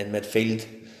in midfield.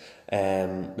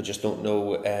 We just don't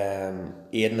know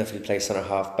Aidan if he'll play centre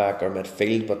half back or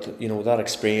midfield, but that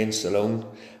experience alone,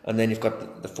 and then you've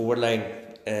got the forward line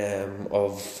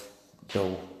of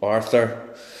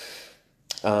Arthur,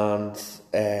 and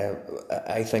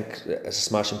I think as a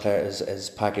smashing player is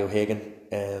Paddy O'Hagan.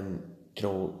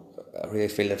 I really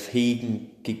feel if he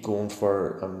can keep going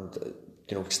for and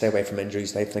stay away from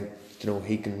injuries. I think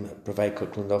he can provide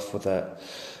Clonduff with a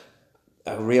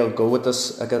real go at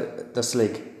this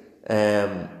league.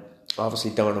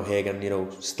 Obviously Darren O'Hagan,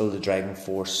 still the driving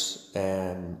force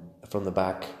from the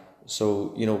back.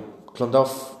 So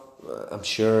Clonduff, I'm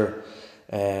sure,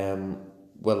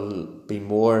 will be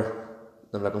more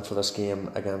than looking for this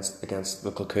game against the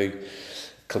Kilcoo.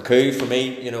 Kilcoo, for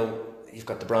me, you've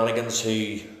got the Brannigans,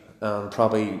 who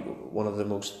probably one of the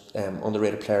most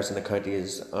underrated players in the county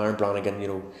is Aaron Brannigan.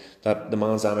 That the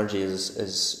man's energy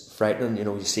is frightening.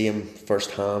 You see him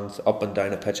firsthand, up and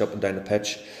down the pitch.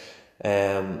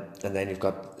 And then you've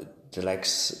got the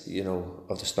likes,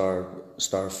 of the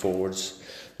star forwards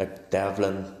like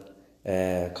Devlin,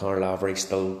 Conor Lavery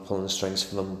still pulling the strings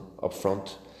for them up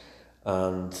front,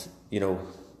 and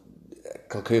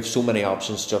Kilcoo have so many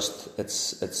options. Just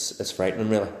it's frightening,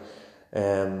 really.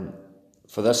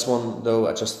 For this one though,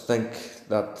 I just think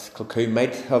that Kilcoo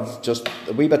might have just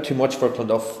a wee bit too much for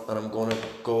Clonduff, and I'm going to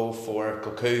go for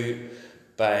Kilcoo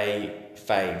by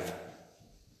 5.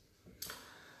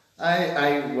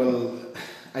 I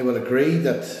will agree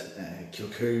that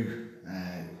Kilcoo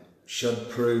should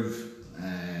prove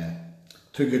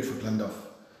too good for Clonduff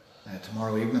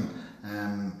tomorrow evening.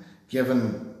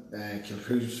 Given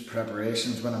Kilcoo's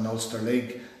preparations win an Ulster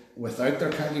League without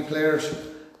their county players,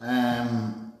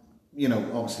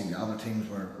 obviously the other teams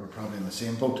were probably in the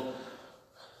same boat.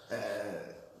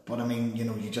 But I mean,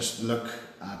 you just look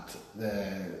at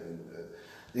the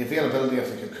availability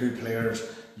of the Kilcoo players.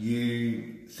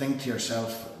 You think to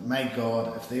yourself, my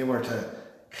God, if they were to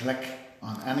click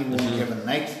on any one given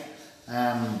night,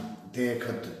 they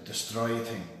could destroy a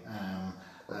team.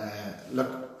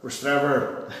 Look,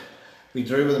 Rostrevor, we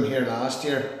drew with them here last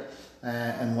year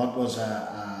in what was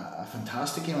a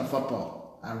fantastic game of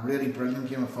football, a really brilliant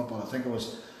game of football. I think it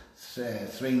was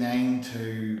 3-9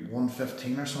 to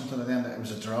 115 or something at the end. It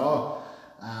was a draw.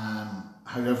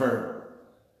 However,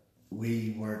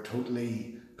 we were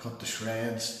totally cut to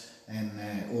shreds in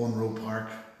Owen Road Park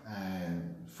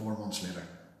 4 months later,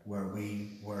 where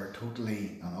we were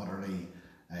totally and utterly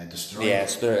destroyed. Yeah,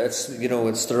 it's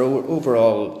their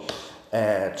overall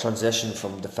transition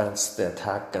from defence to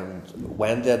attack, and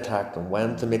when to attack and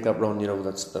when to make that run.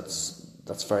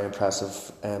 That's very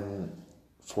impressive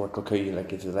for Kilcoo.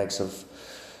 Like if the likes of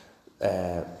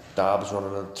Dobbs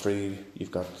running it through,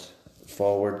 you've got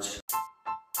forwards.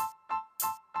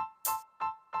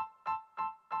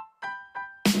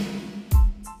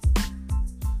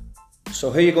 So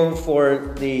who are you going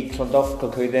for the Clonduff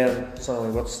Kilcoo then,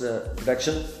 Sammy? What's the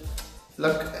prediction?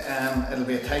 Look, it'll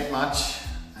be a tight match.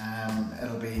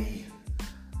 It'll be.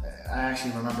 I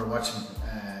actually remember watching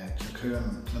Kilcoo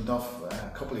and Clonduff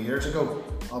a couple of years ago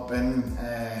up in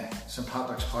St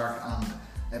Patrick's Park, and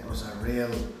it was a real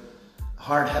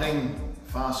hard-hitting,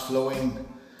 fast-flowing,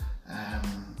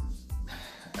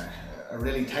 a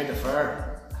really tight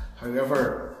affair.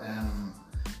 However,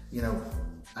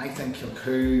 I think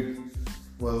Kilcoo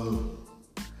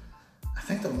I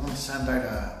think they'll want to send out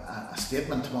a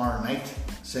statement tomorrow night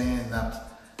saying that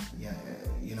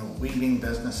we mean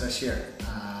business this year.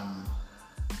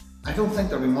 I don't think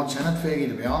there'll be much in it for you,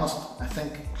 to be honest. I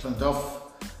think Clonduff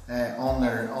on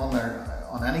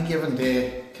any given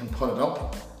day can put it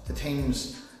up to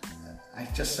teams. I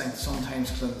just think sometimes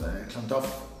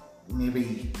Clonduff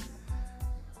maybe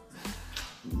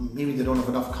they don't have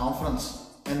enough confidence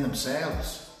in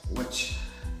themselves, which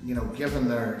given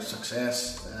their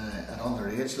success at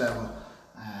underage level,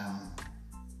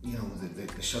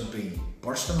 they should be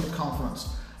bursting with confidence.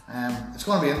 It's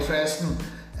going to be interesting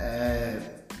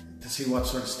to see what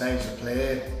sort of styles of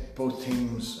play both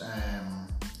teams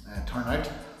turn out.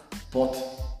 But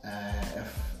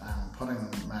if I'm putting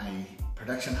my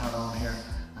prediction hat on here,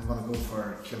 I'm going to go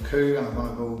for Kilcoo, and I'm going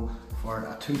to go for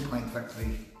a 2-point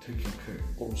victory to Kilcoo.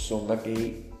 Oh, so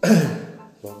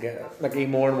Mickey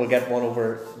Moran will get one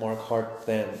over Mark Hart,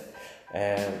 then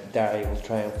Derry will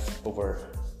triumph over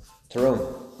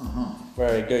Tyrone.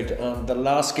 Very good. And the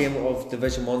last game of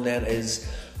Division 1 then is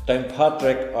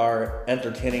Downpatrick are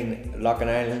entertaining Loughlin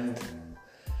Island.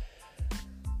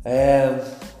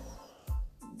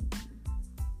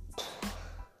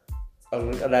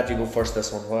 I'll let you go first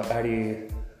this one. How do you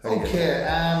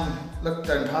look,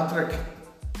 Downpatrick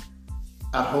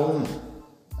at home,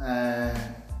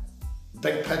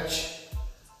 big pitch.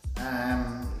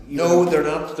 No, they're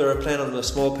not. They're playing on the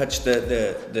small pitch.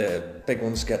 The big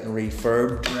one's getting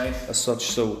refurbed, right, as such.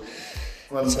 So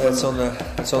it's on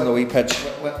the wee pitch.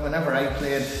 Whenever I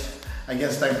played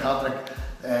against Downpatrick,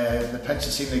 the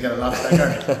pitches seemed to get a lot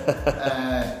bigger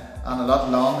and a lot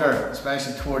longer,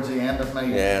 especially towards the end of my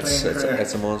playing career.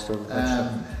 It's a monster.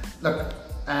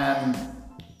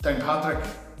 Downpatrick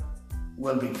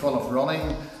will be full of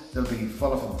running, they'll be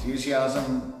full of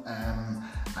enthusiasm.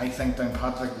 I think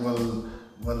Downpatrick will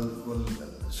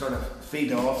sort of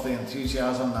feed off the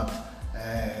enthusiasm that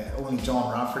only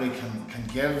John Rafferty can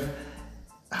give.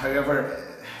 However,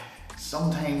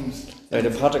 sometimes now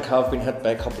Downpatrick have been hit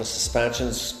by a couple of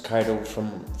suspensions carried over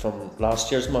from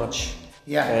last year's match.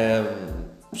 Yeah.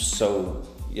 So,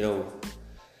 you know.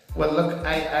 Well, look,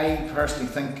 I personally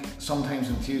think sometimes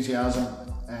enthusiasm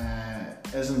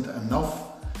isn't enough.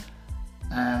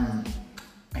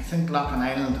 I think Loughlin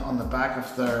Island, on the back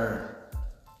of their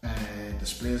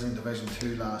displays in Division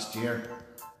 2 last year,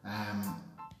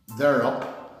 they're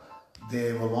up.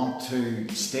 They will want to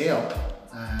stay up,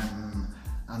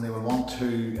 and they will want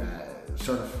to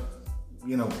sort of,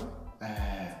 you know,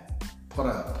 put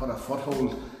a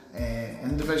foothold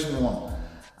in Division 1.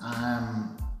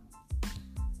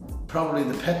 Probably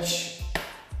the pitch,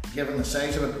 given the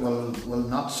size of it, will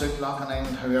not suit Loughlin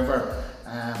Island. However,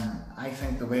 I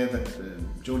think the way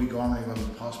that Jody Gormley will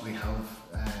possibly have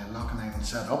Loughlin Island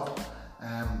set up,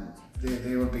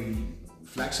 they will be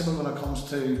flexible when it comes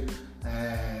to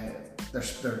their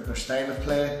style of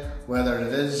play, whether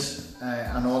it is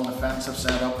an all defensive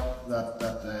setup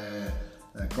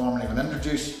that Gormley will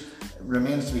introduce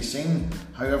remains to be seen.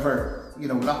 However, you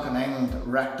know, Loughlin Island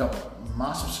racked up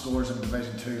massive scores in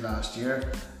Division 2 last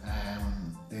year.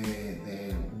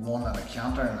 They won at a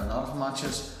canter in a lot of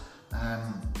matches.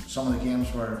 Some of the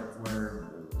games were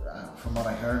from what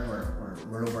I heard,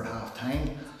 were over at half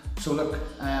time. So look,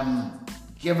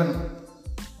 given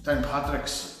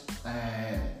Downpatrick's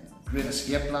great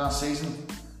escape last season,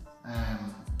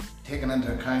 taking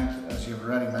into account, as you've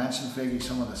already mentioned, Figgy,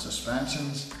 some of the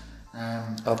suspensions.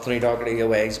 Anthony Doherty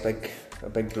away is a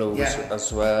big blow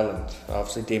as well, and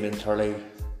obviously Damien Turley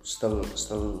still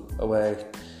away.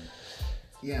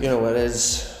 Yeah. You know, it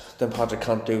is. Downpatrick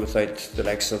can't do without the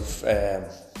likes of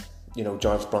you know,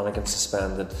 George Brannigan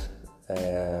suspended,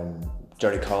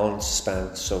 Jerry Collins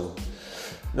suspended. So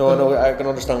no, I can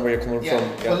understand where you're coming from.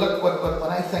 Yeah. Well, look,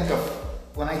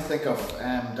 when I think of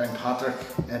Downpatrick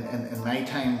in my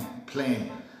time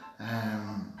playing,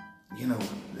 you know,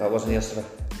 that wasn't yesterday.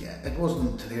 Yeah, it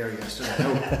wasn't today or yesterday.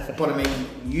 No, but I mean,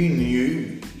 you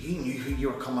knew who you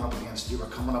were coming up against. You were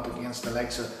coming up against the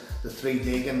likes of the three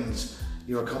Deegans.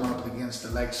 You were coming up against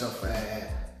the likes of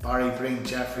Barry Breen,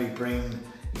 Jeffrey Breen,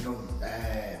 you know,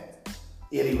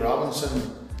 Eddie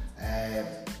Robinson,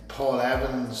 Paul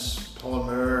Evans, Paul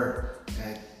Moore,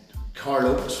 Carl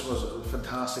Oakes was a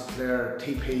fantastic player.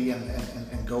 TP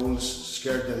in goals,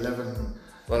 scared the living.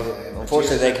 Well,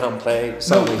 unfortunately, they can't play.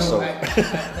 Sadly, no, I'm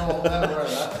not aware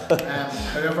of that.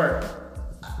 However,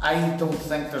 I don't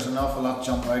think there's an awful lot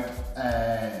jump out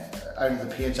of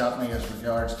the page at me as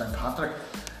regards Downpatrick.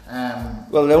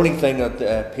 Well, the only thing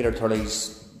that Peter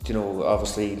Turley's, you know,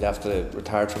 obviously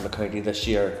retired from the county this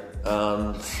year,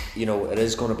 and you know, it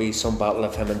is going to be some battle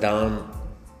of him and Dan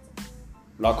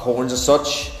Loughhorns as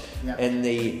such in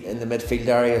the midfield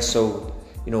area. So,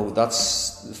 you know,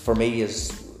 that's for me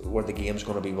is where the game's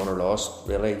going to be won or lost.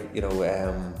 Really, you know,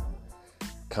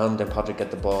 can Downpatrick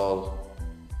get the ball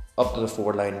up to the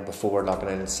forward line before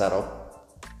Loughlin Island set up?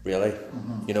 Really,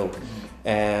 you know,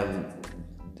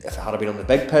 if it had been on the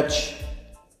big pitch,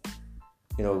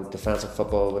 you know, defensive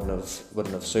football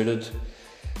wouldn't have suited.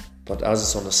 But as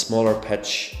it's on a smaller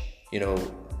pitch, you know,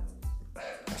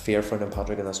 I fear for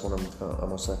Downpatrick in this one, I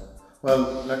must say.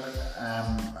 Well, look,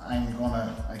 I'm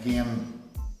gonna again.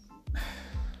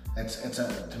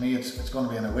 To me, it's going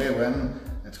to be an away win.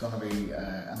 It's going to be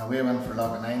an away win for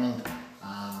Loughlin Island,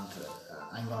 and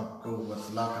I'm going to go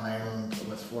with Loughlin Island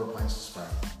with 4 points to spare.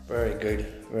 Very good,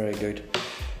 very good.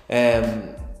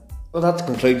 Well, that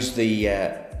concludes the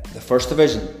first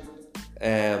division.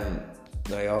 Now,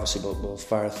 obviously, we'll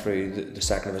fire through the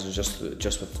second division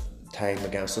just with time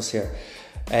against us here.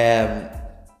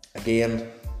 Again,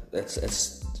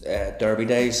 it's derby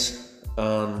days,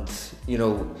 and you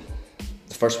know,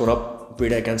 the first one up,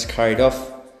 Breda against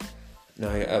Carryduff. Now,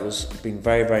 I was being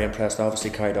very, very impressed. Obviously,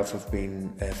 Carryduff have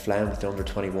been flying with the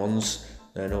under-21s.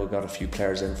 I know we got a few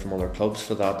players in from other clubs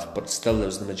for that, but still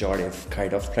there's the majority of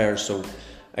Carryduff players. So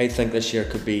I think this year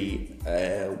could be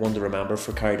one to remember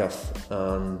for Carryduff,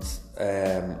 and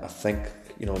I think,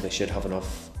 you know, they should have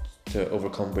enough to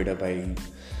overcome Breda by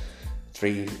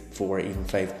 3, 4, even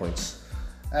 5 points.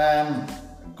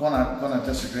 Gonna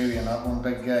disagree with you on that one,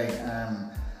 big guy.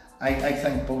 I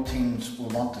think both teams will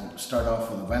want to start off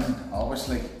with a win.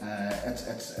 Obviously,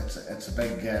 it's a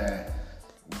big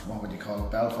what would you call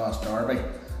it, Belfast derby.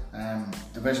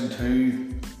 Division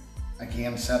 2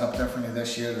 again set up differently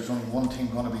this year. There's only one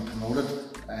team going to be promoted,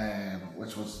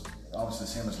 which was obviously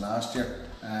the same as last year.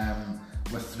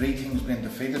 With 3 teams being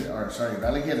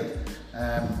relegated.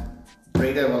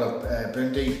 Breda will have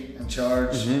Bundy in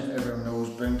charge. Everyone knows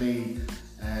Bundy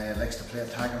likes to play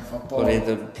attacking football. Well,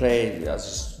 they play,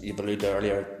 as you've alluded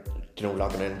earlier,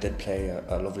 Loughnane did play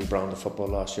a lovely brand of football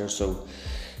last year, so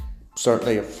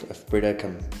certainly if Breda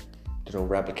can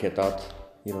replicate that,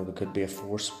 there could be a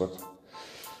force. But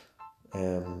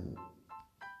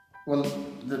well,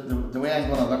 the way I'm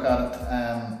going to look at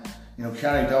it,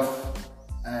 Kerry Duff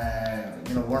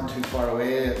weren't too far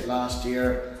away last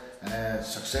year.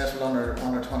 Successful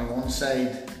under 21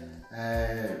 side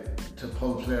to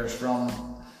pull players from.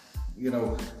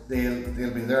 They'll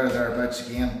be thereabouts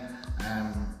again.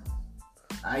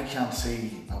 I can't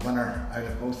see a winner out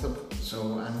of both of them,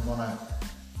 so I'm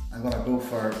gonna go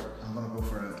for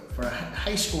a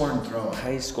high scoring draw.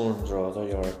 High scoring draw. There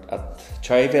you are at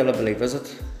Chivale, I believe, is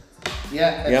it?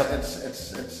 Yeah,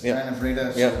 it's down in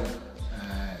Breda. So,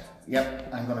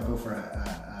 I'm gonna go for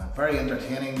a very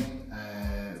entertaining,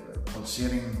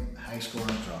 pulsating, high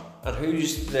scoring draw. And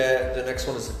who's the next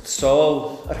one? Is it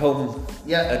Saul at home?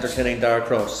 Yeah, entertaining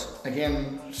Darragh-Cross.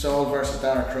 Again, Saul versus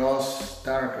Darragh-Cross.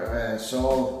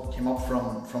 Saul came up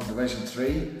from Division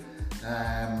 3. They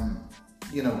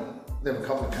have a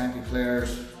couple of county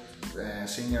players,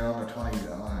 senior under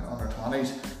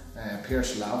 20s.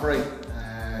 Pierce Lavery,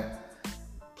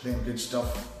 playing good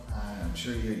stuff. I'm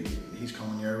sure he's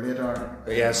coming your radar.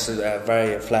 Yes, a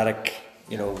very athletic,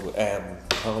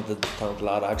 talented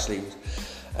lad actually.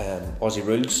 Aussie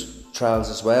Rules trials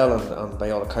as well, and by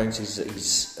all accounts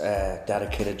he's a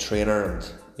dedicated trainer, and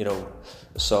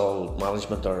Saul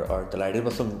management are delighted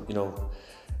with him.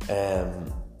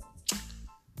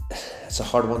 It's a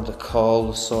hard one to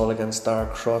call, Saul against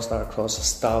Darragh-Cross. Darragh-Cross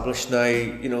established now,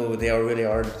 they really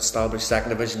are an established second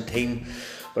division team,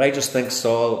 but I just think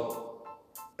Saul,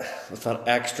 with that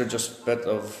extra just bit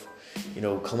of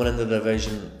coming into the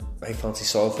division, I fancy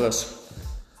Saul for this.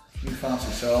 You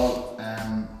fancy Saul.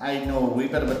 I know a wee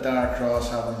bit about Darragh-Cross,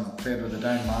 having played with the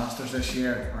Down Masters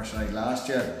last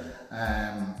year.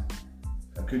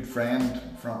 A good friend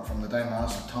from the Down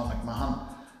Masters, Tom McMahon,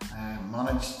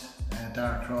 managed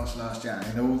Darragh-Cross last year.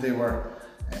 I know they were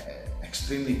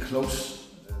extremely close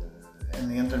in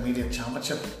the intermediate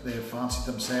championship. They fancied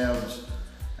themselves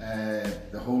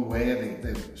the whole way.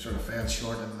 They sort of fell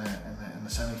short in the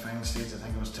semi-final stage. I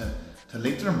think it was to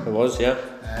Leitrim. It was, yeah.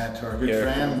 To our good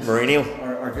friend Mourinho.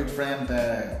 Our good friend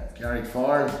Gary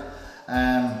Ford.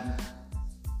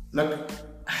 Look,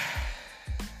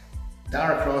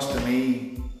 Darragh-Cross to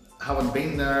me, having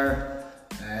been there,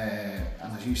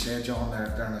 and as you said, John,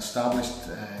 they're an established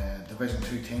Division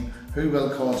 2 team who will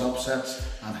cause upsets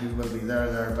and who will be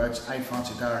thereabouts. I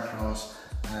fancy Darragh-Cross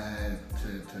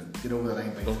to get over the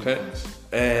line by 3 points.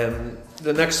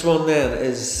 The next one then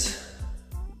is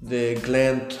the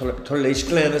Glen, Tullylish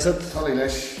Glen, is it?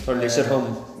 Tullylish at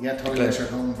home. Yeah, Tullylish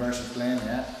at home versus Glen,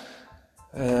 yeah.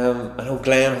 I know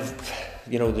Glen,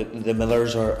 the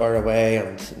Millers are away,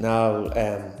 and now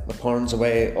McCorn's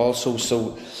away also,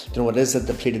 so it is a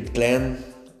depleted Glen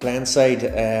side.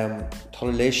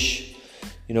 Tullylish,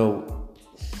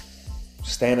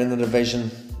 staying in the division,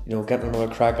 getting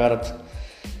another crack at it.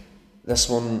 This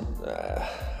one,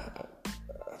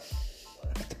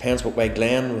 it depends what way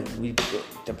Glen.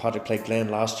 Patrick played Glen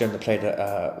last year, and they played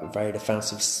a very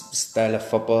defensive style of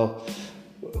football,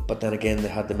 but then again they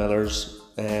had the Millers,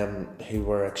 who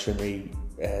were extremely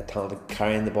talented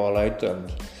carrying the ball out,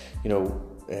 and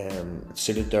it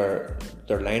suited their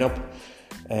lineup.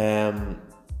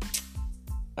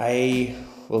 I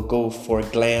will go for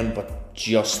Glen, but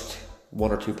just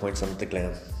 1 or 2 points on the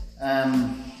Glen.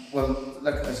 Well,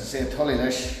 look, as I say,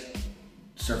 Tullylish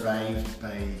survived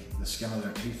by the skin of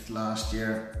their teeth last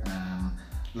year.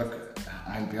 Look,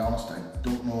 I'll be honest, I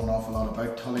don't know an awful lot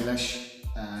about Tullylish.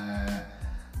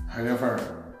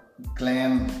 However,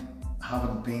 Glen,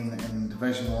 having been in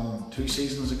Division 1 2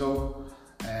 seasons ago,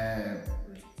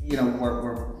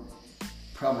 we're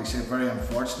probably say very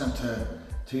unfortunate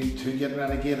to get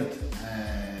relegated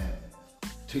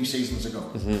 2 seasons ago.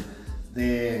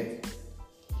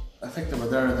 I think they were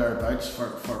thereabouts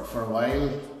for a while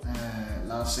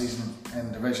last season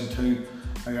in Division 2.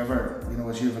 However,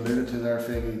 as you've alluded to there,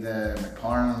 Figgy, the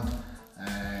McCarland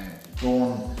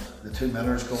going, the 2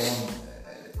 Millers going,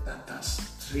 that's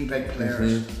 3 big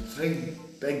players, 3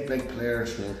 big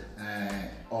players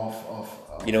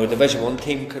off. Division 1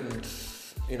 team couldn't,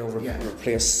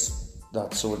 replace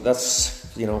that. So that's,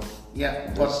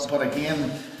 Yeah, but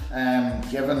again,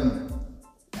 given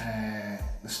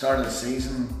the start of the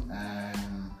season,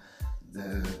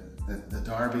 the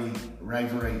Derby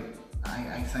rivalry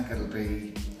I think it'll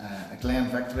be a Glen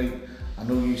victory. I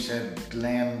know you said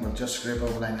Glen will just scrape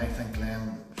over the line. I think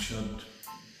Glen should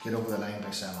get over the line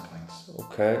by 7 points.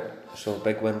 Okay, so a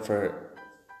big win for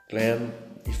Glen,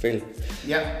 you feel?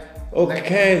 Yeah.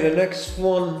 Okay, the next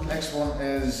one. Next one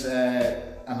is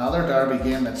another derby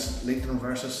game. It's Leitrim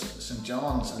versus St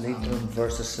John's. Leitrim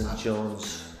versus St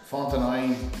John's.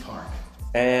 Fontenoy Park.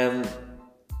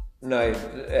 Now,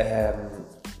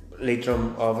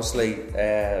 Leitrim, obviously,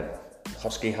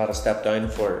 Husky had to step down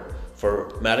for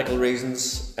medical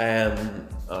reasons, and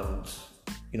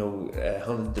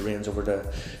handed the reins over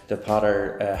to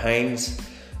Pater Hines,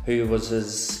 who was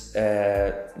his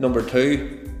number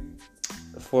 2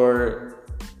 for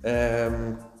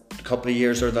a couple of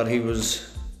years there that he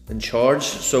was in charge.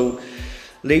 So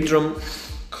Leitrim,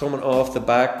 coming off the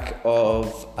back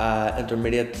of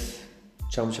intermediate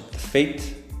championship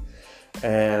defeat,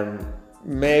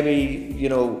 maybe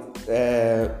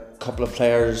a couple of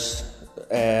players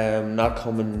not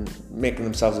making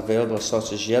themselves available as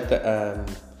such as yet. I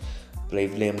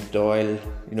believe Liam Doyle,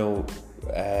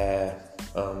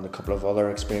 and a couple of other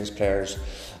experienced players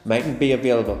mightn't be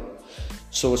available.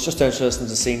 So it's just interesting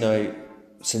to see now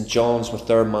St John's with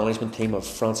their management team of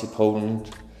Francie Poland,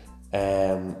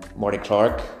 Marty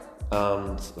Clark,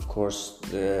 and of course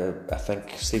I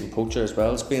think Stephen Poacher as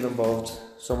well is being involved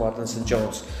somewhat in St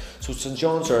John's. So St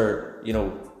John's are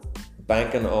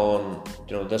banking on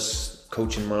this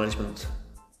coaching management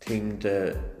team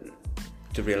to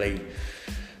really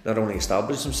not only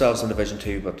establish themselves in Division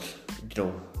 2 but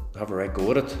have a right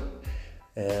go at it.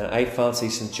 I fancy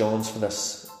St John's for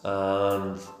this,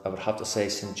 and I would have to say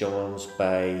St John's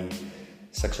by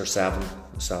 6 or 7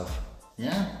 myself.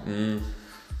 Yeah.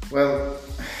 Well,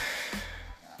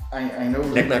 I know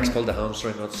Knick-Knack's pulled the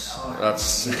hamstring.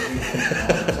 That's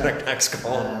Knick-Knack's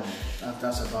gone.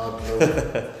 That's a bad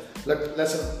blow. Look,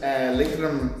 listen,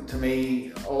 Leitrim to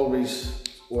me always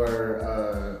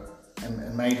were,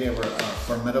 in my day, were a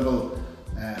formidable,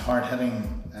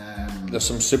 hard-hitting. There's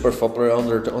some super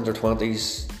footballers under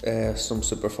 20s, some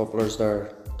super footballers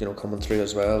there, coming through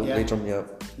as well. Yeah. Leitrim, yeah.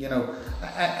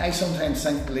 I sometimes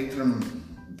think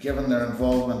Leitrim, given their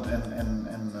involvement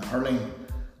in the hurling,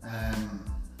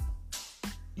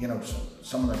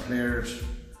 some of their players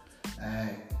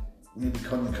maybe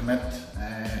couldn't commit.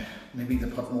 Maybe they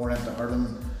put more into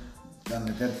hurling than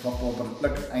they did football. But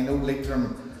look, I know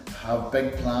Leitrim have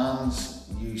big plans.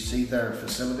 You see their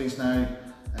facilities now.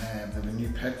 They have a new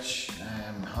pitch,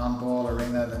 handball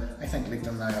arena. I think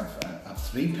Leitrim now have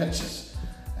 3 pitches.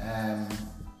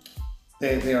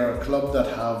 They are a club that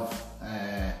have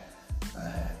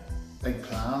big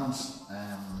plans.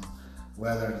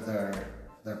 Whether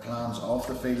their plans off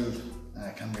the field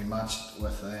can be matched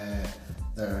with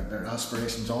their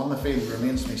aspirations on the field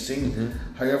remains to be seen.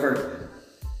 Mm-hmm. However,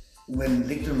 when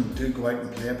Leitrim do go out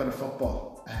and play a bit of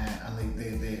football and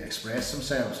they express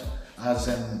themselves, as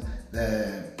in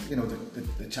the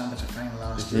championship final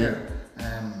last year,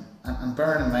 and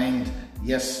bearing in mind,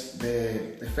 yes,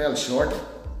 they fell short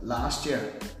last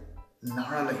year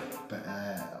narrowly, but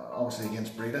obviously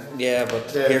against Breda. Yeah, but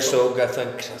Pierce Og, I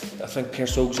think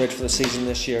Pierce Og's out for the season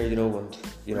this year, and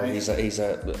right. he's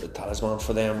a talisman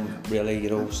for them, really,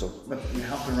 So, but you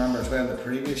have to remember as well, the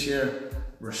previous year,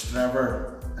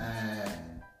 Rostrevor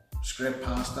scraped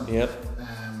past them. Yep.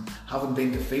 Having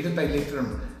been defeated by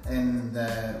Leitrim in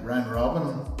the round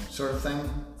robin sort of thing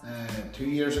 2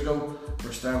 years ago.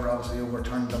 Rostrevor obviously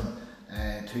overturned them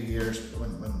 2 years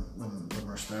when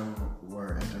Rostrevor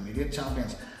were intermediate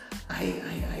champions.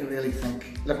 I really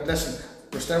think, look, listen,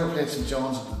 Rostrevor played St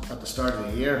John's at the start of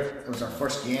the year. It was our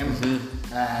first game.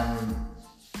 Mm-hmm.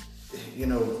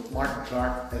 Martin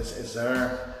Clark is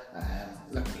there.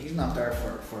 Look, he's not there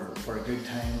for a good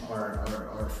time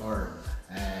or for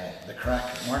the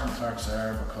crack. Martin Clark's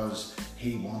there because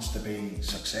he wants to be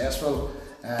successful.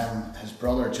 His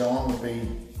brother John would be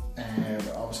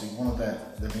obviously one of the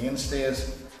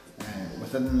mainstays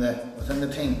within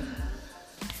the team.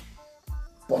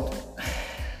 But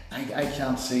I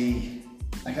can see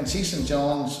St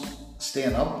John's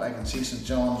staying up. I can see St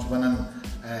John's winning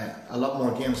a lot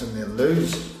more games than they'll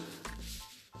lose.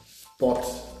 But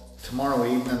tomorrow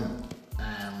evening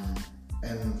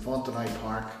in Fontenoy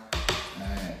Park,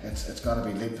 it's got to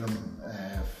be Leitrim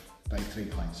by 3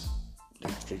 points.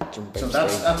 So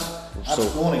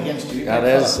that's going against you. It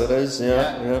is.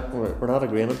 Yeah. We're not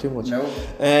agreeing on too much. No.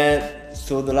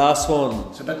 So the last one.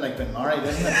 It's a bit like being married,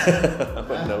 isn't it?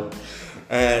 But no.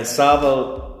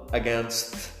 Saville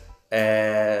against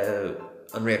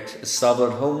Enrique. Is Saville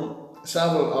at home?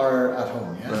 Saville are at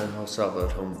home, yeah. No, Saville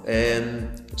at home.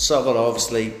 Saville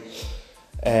obviously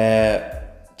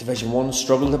Division 1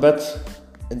 struggled a bit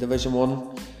in Division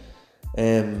 1,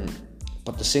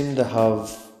 but they seem to have,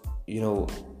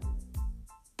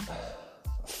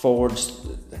 forwards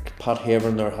like Pat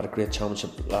Haven there had a great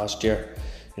championship last year,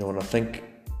 and I think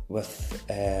with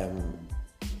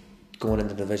going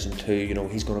into Division 2,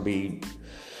 he's going to be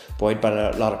buoyed by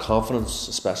a lot of confidence,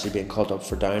 especially being called up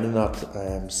for Down in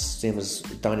that, same as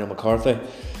Daniel McCarthy.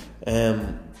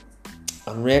 And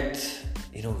Raked,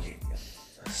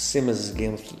 same as his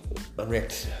game with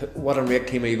Raked. What Raked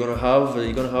team are you going to have? Are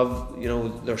you going to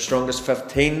have, their strongest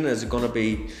 15? Is it going to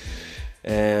be,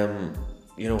 are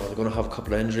they going to have a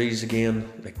couple of injuries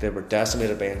again? Like they were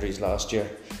decimated by injuries last year.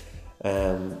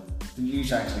 You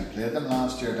actually played them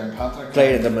last year, Downpatrick.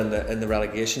 Played them in the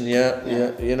relegation, yeah.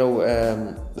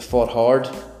 They fought hard.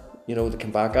 They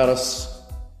came back at us.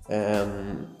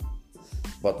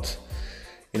 But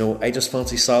I just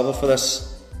fancy Saville for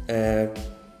this.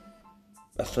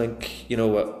 I think it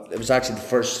was actually the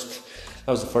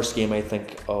first game I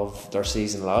think of their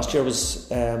season last year was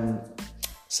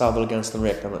Saville against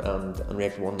Enrique, and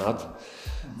Enrique won that.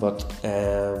 But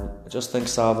I just think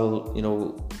Saville,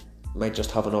 might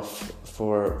just have enough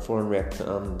for Enrique,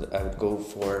 and I would go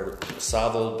for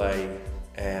Saville by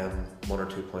 1 or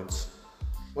 2 points.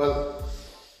 Well,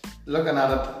 looking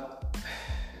at it,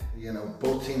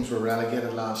 both teams were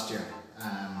relegated last year.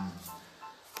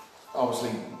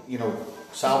 Obviously,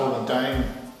 Saville went down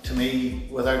to me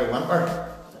without a whimper,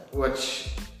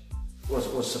 which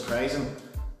was surprising,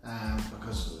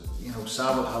 because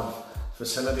Saville have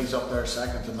facilities up there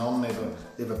second to none. They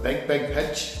have a big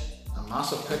pitch. A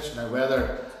massive pitch. Now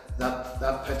whether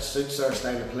that pitch suits their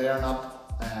style of play or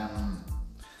not,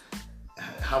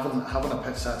 having a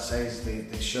pitch that size,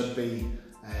 they should be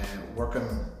working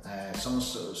some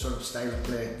sort of style of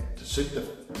play to suit the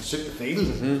field.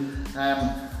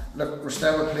 Look,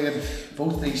 Rostevo played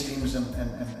both these teams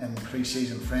in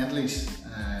pre-season friendlies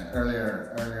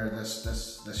earlier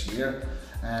this year,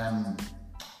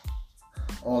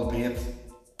 albeit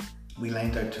we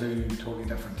lined out two totally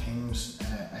different teams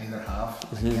either half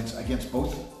against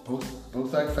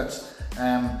both outfits.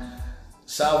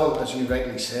 Saville, as you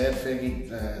rightly said, Figgy,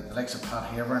 the likes of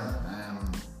Pat Haven,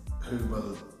 who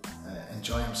will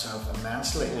enjoy himself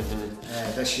immensely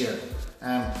this year.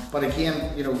 But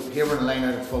again, Haven line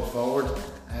out at full forward.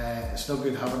 It's no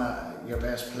good having your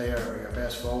best player or your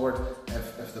best forward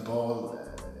if the ball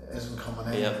isn't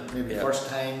coming in, first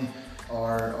time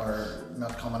or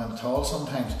not coming in at all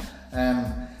sometimes.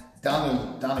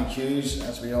 Danny Hughes,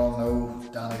 as we all know,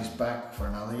 Danny's back for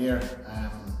another year.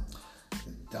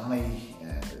 Danny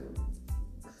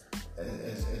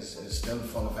is still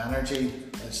full of energy,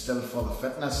 is still full of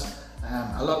fitness.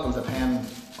 A lot will depend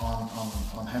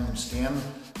on him staying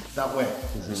that way,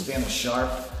 staying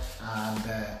sharp. And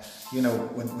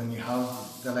when you have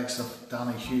the likes of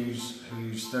Danny Hughes,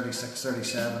 who's 36,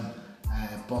 37,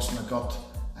 busting a gut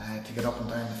to get up and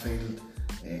down the field,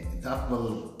 that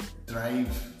will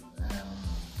drive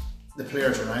the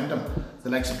players around him. The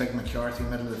likes of Big McCarthy,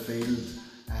 middle of the field,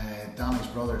 Danny's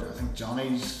brother, I think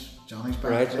Johnny's back.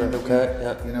 Right, okay,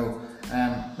 yeah.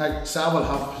 Now Saville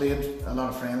have played a lot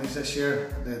of friendlies this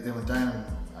year. They went down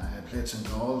and played St.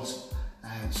 Gall's,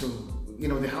 so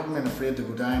they haven't been afraid to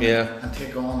go down and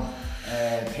take on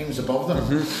teams above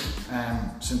them.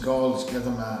 St. Gall's give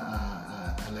them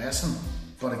a lesson,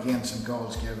 but again, St.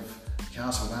 Gall's give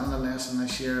Castletown a lesson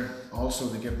this year. Also,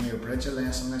 they give Neo Bridge a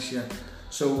lesson this year.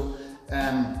 So,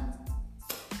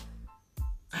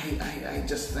 I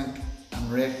just think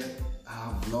Enrique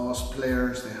have lost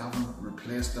players. They haven't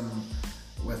replaced them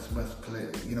with play,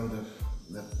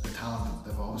 the talent that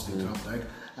they've obviously dropped out.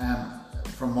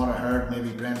 From what I heard,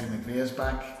 maybe Brendan McVeigh is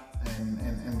back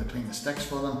in between the sticks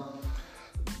for them.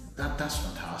 That's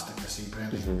fantastic to see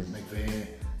Brendan McVeigh.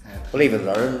 Well, even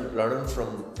learning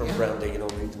from Brandy,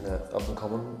 reading the up and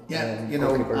coming.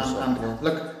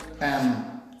 Look,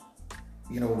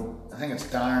 I think it's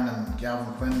Darren and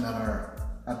Gavin Quinn that are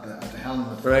at the helm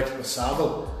with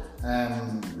Saville,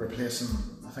 replacing,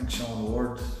 I think Sean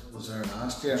Ward was there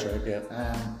last year. That's right,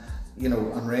 yeah.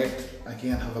 Enrique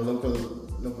again have a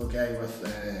local guy with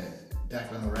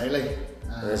Declan O'Reilly.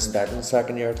 It's Declan's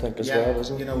second year, I think, as well,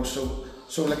 isn't it?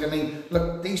 So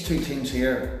look, these two teams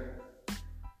here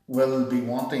will be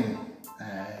wanting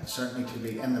certainly to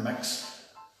be in the mix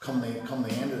come the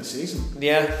end of the season.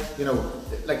 Yeah.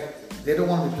 They don't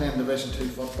want to be playing Division 2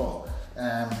 football,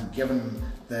 given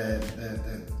the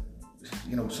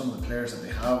some of the players that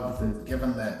they have,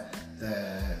 given the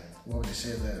what would you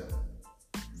say,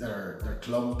 their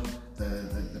club,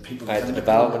 the people, the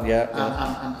development,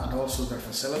 and also their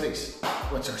facilities,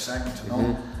 which are second to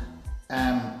none.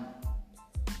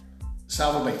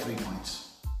 Saville by 3 points.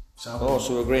 Saville. Oh,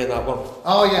 so we agree on that one.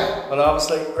 Oh yeah. Well,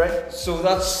 obviously, right. So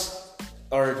that's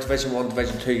our Division 1,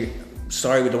 Division 2.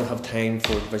 Sorry we don't have time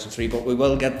for Division 3, but we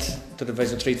will get to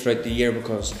Division 3 throughout the year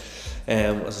because,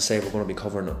 as I say, we're going to be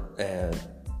covering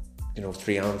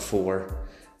 3 and 4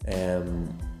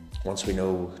 once we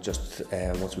know,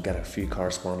 once we get a few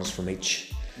correspondence from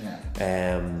each.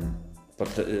 Yeah.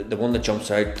 But the one that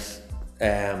jumps out,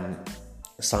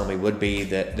 Sammy, would be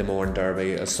the Mourne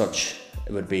Derby as such.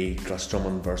 It would be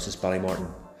Glasdrumman versus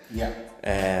Ballymorton. Yeah.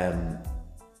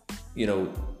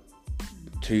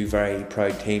 Two very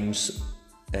proud teams.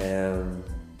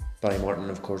 Ballymorton,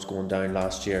 of course, going down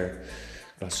last year.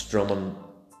 Glasdrumman,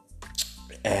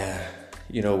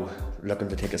 looking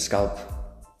to take a scalp.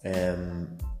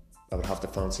 I would have to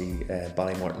fancy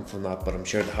Ballymorton from that, but I'm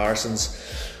sure the Harrisons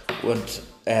would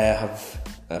have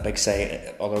a big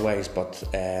say otherwise. But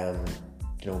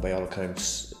by all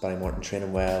accounts, Ballymorton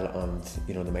training well, and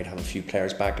they might have a few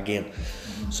players back again.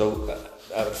 Mm-hmm. So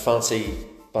I would fancy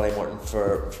Ballymorton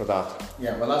for that.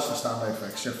 Yeah, well, that's a standout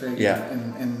fixture for you. Yeah.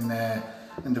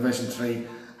 In Division 3,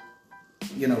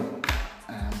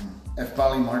 if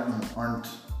Ballymorton aren't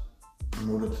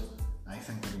promoted, I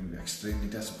think they'll be extremely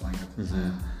disappointed. Mm-hmm.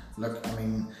 Look, I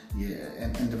mean,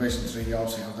 in Division 3 you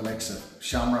obviously have the likes of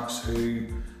Shamrocks who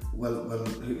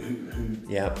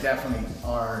definitely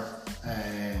are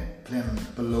playing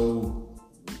below,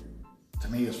 to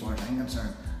me as far as I'm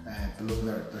concerned, below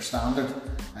their standard.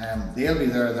 They'll be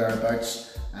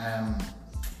thereabouts.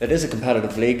 It is a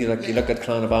competitive league. Like you look at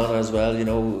Clanabana as well.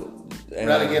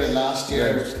 Relegated last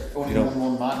year, only won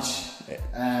one match.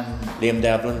 Liam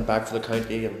Devlin back for the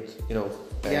county, and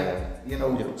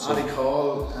Addy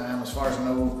Call. As far as I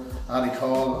know, Addy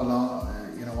Call along,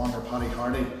 under Paddy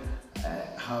Hardy,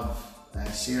 have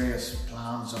serious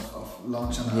plans of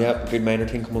launching. Good minor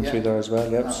team coming through there as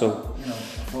well. A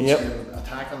full-scale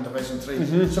attack on Division 3.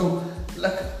 Mm-hmm. So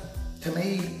look, to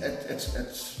me,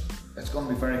 it's going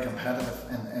to be very competitive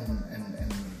in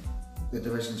the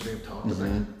divisions we've talked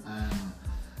about.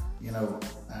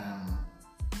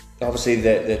 Obviously,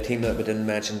 the team that we didn't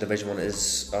mention, Division 1,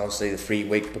 is obviously the free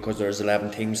week because there's 11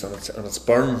 teams, and it's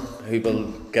Burn who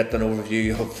will get an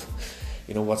overview of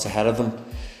what's ahead of them.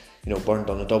 Burn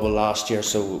done a double last year,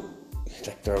 so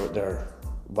their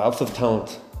wealth of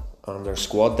talent and their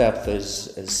squad depth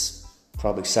is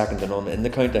probably second to none in the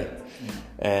county.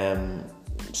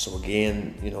 So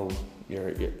again,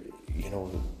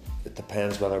 it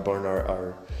depends whether Burn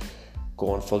are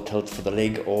going full tilt for the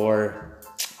league, or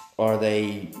are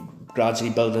they gradually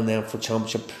building them for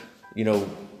championship.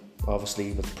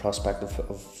 Obviously with the prospect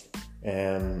of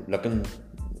looking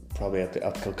probably at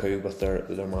Kilcoo with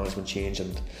their management change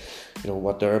and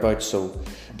what they're about. So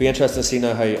it'll be interesting to see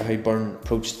now how Burn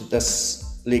approached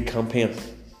this league campaign.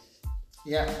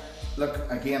 Yeah, look,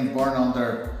 again, Burn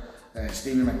under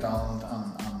Stevie McDonald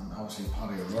and obviously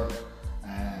Paddy O'Rourke.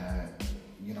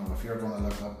 If you're going to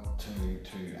look up to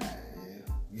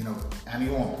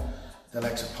anyone, the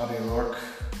likes of Paddy O'Rourke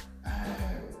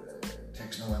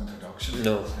takes no introduction.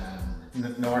 No.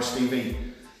 Nor Stevie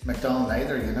McDonald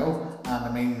either, and I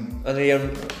mean, and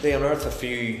they unearthed a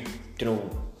few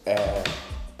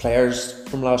players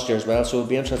from last year as well, so it'll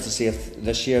be interesting to see if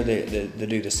this year they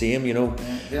do the same. They unearthed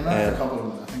a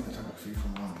couple. I think they took a few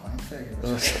from 1 point figure.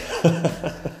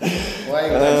 Why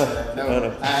would I say that? No.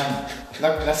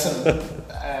 Look, listen,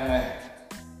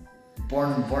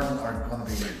 Burn are going to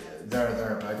be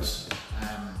thereabouts.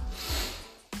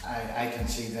 I can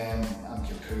see them and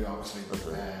Kilcoo obviously, but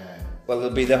well,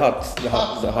 they'll be the hot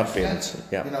favourites.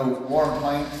 Yeah. Warren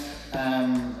Point,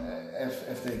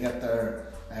 if they get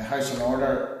their house in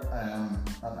order and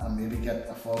maybe get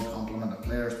a full complement of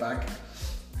players back,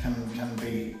 can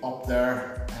be up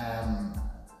there.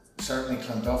 Certainly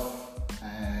Clonduff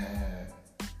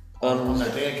on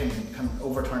their day can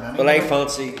overturn anything. Well, I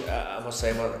must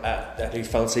say, I do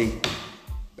fancy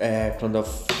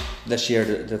Clonduff this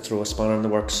year to throw a spanner in the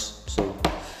works. So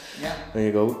there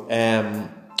you go.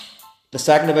 The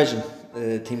second division,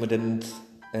 the team we didn't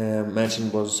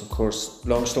mention was, of course,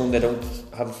 Longstone. They don't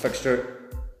have a fixture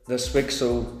this week,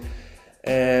 so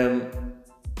they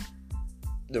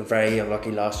were very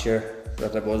unlucky last year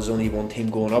that there was only one team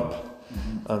going up,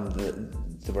 and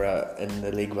they were in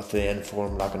the league with the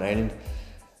informed Loughlin Island.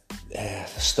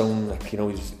 Stone,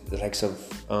 the likes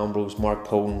of Ambrose, Mark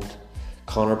Poland,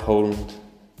 Connor Poland,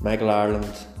 Michael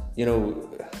Ireland,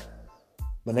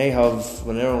 when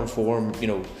they're on form,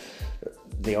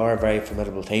 they are a very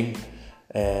formidable team,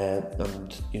 and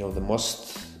they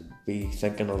must be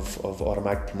thinking of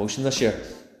automatic promotion this year.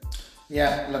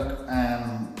 Yeah, look,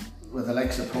 with the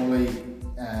likes of Poley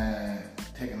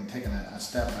taking a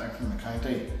step back from the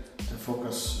county to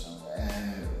focus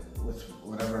with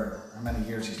how many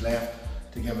years he's left,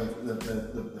 to give it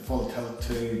the full tilt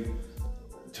to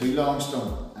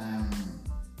Longstone.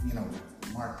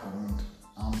 Mark Poland,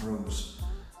 Ambrose,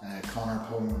 Connor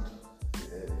Poland,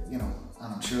 and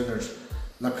I'm sure there's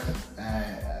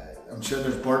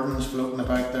Burdens floating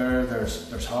about there.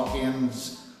 There's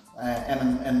Hawkins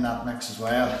in that mix as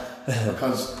well,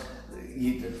 because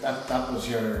that was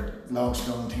your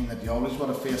Longstone team that you always would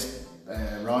have faced.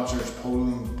 Rogers,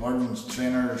 Poland, Burdens,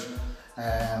 trainers.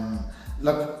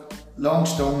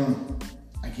 Longstone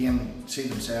again see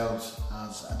themselves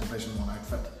as a Division 1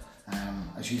 outfit.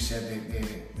 As you said,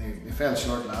 they fell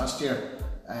short last year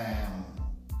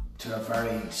to a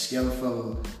very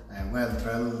skillful,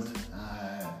 well-drilled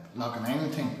Lough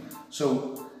Island team.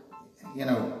 So,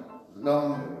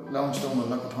 Longstone will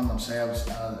look upon themselves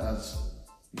as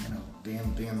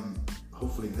being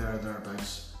hopefully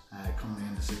thereabouts coming the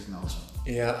end of the season also.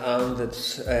 Yeah, and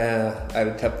it's I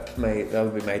would tip that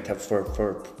would be my tip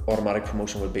for automatic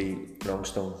promotion would be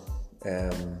Longstone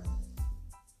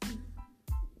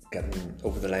getting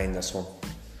over the line this one.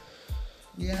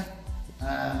 Yeah,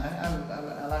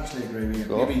 I'll actually agree with you.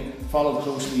 Maybe followed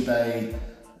closely by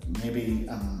maybe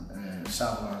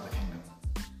Savile or the Kingdom.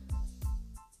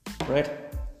 Right.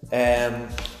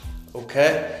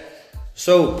 Okay.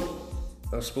 So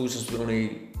I suppose there's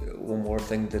only one more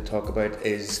thing to talk about,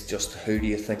 is just who do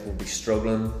you think will be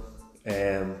struggling.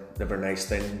 Never a nice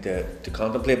thing to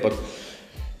contemplate, but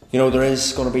there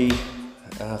is going to be,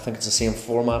 I think it's the same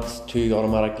format.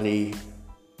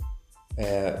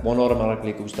 One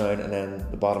automatically goes down, and then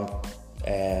the bottom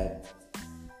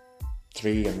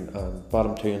 3 and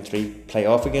bottom 2 and 3 play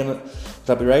off again. Would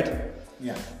that be right?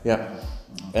 Yeah.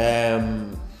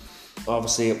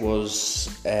 Obviously it was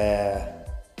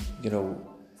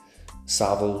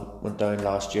Savile went down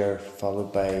last year,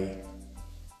 followed by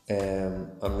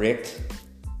Unraked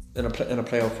in a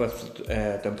playoff with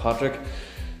Downpatrick.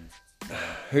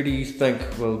 Who do you think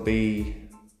will be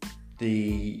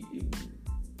the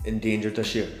endangered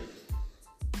this year?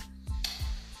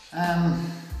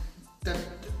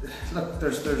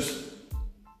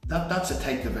 That's a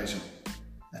tight division.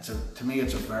 To me,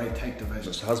 it's a very tight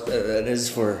division. It is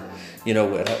for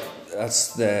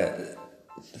that's the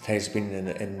tightest it's been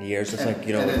in years. I think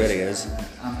it really is.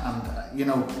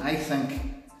 I think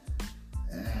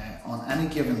on any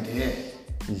given day,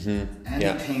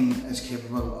 any team is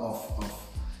capable of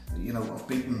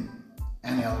beating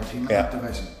any other team in that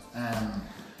division.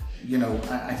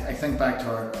 I think back to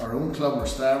our own club,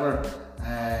 Rostrevor,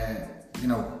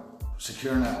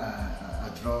 securing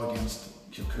a draw against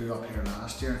Kilcoo up here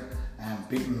last year, and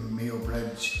beating Mayo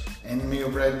Bridge in Mayo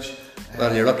Bridge.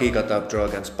 Well, you're lucky you got that draw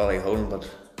against Ballyholland, but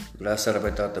the less said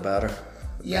about that, the better.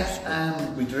 Yes,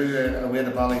 we drew away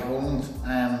to Ballyholland,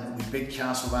 we beat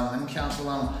Castlewellan in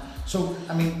Castlewellan. So,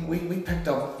 we picked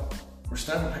up,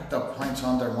 Rostrevor picked up points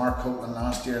under Mark Copeland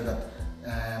last year that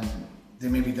they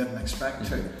maybe didn't expect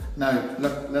to. Now,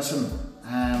 listen,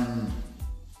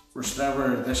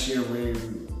 Rostrevor this year,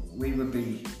 we would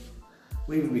be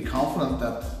confident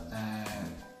that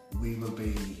we will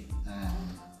be,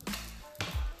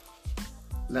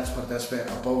 let's put it this way,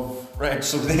 above. Right.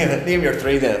 So name your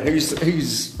 3 then. Who's?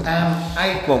 Come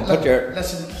on,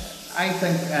 listen. I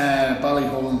think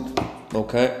Ballyholland.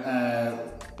 Okay.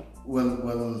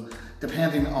 Will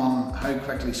depending on how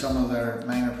quickly some of their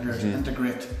minor players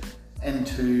integrate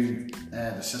into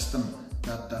the system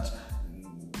that's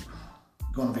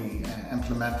going to be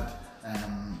implemented.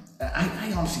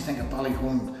 I honestly think if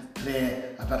Ballyholland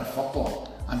play a bit of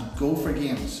football and go for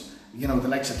games, the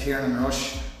likes of Tiernan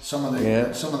Rush, some of the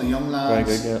young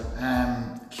lads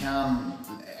can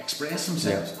express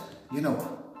themselves.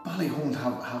 Ballyholland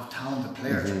have talented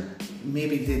players.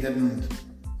 Maybe they didn't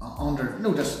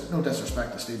no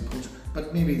disrespect to Stephen Poacher,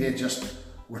 but maybe they just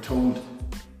were told,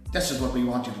 this is what we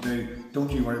want you to do,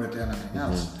 don't you worry about doing anything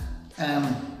else.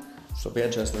 So it'll be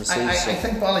interesting to see. I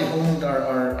think Ballyholland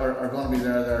are going to be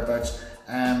thereabouts.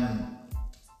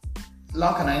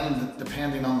 Lough Island,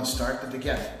 depending on the start that they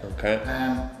get. Okay.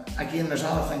 Again, there's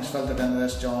other things filtered into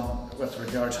this, John, with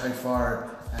regards how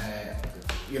far,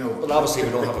 Well, obviously we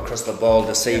don't have a crystal ball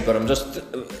to see, but I'm just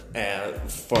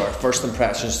for first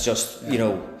impressions, just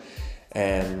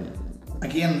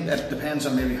Again, it depends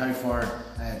on maybe how far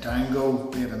down go,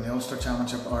 be it in the Ulster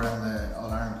Championship or in the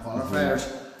All-Ireland qualifiers.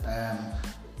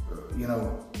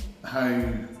 How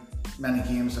many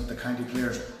games that the county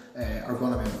players are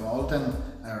going to be involved in,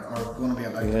 are going to be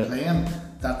allowed to play in.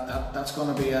 That's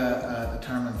going to be a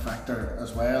determining factor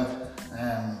as well.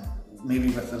 Maybe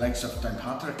with the likes of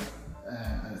Downpatrick,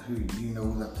 who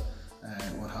that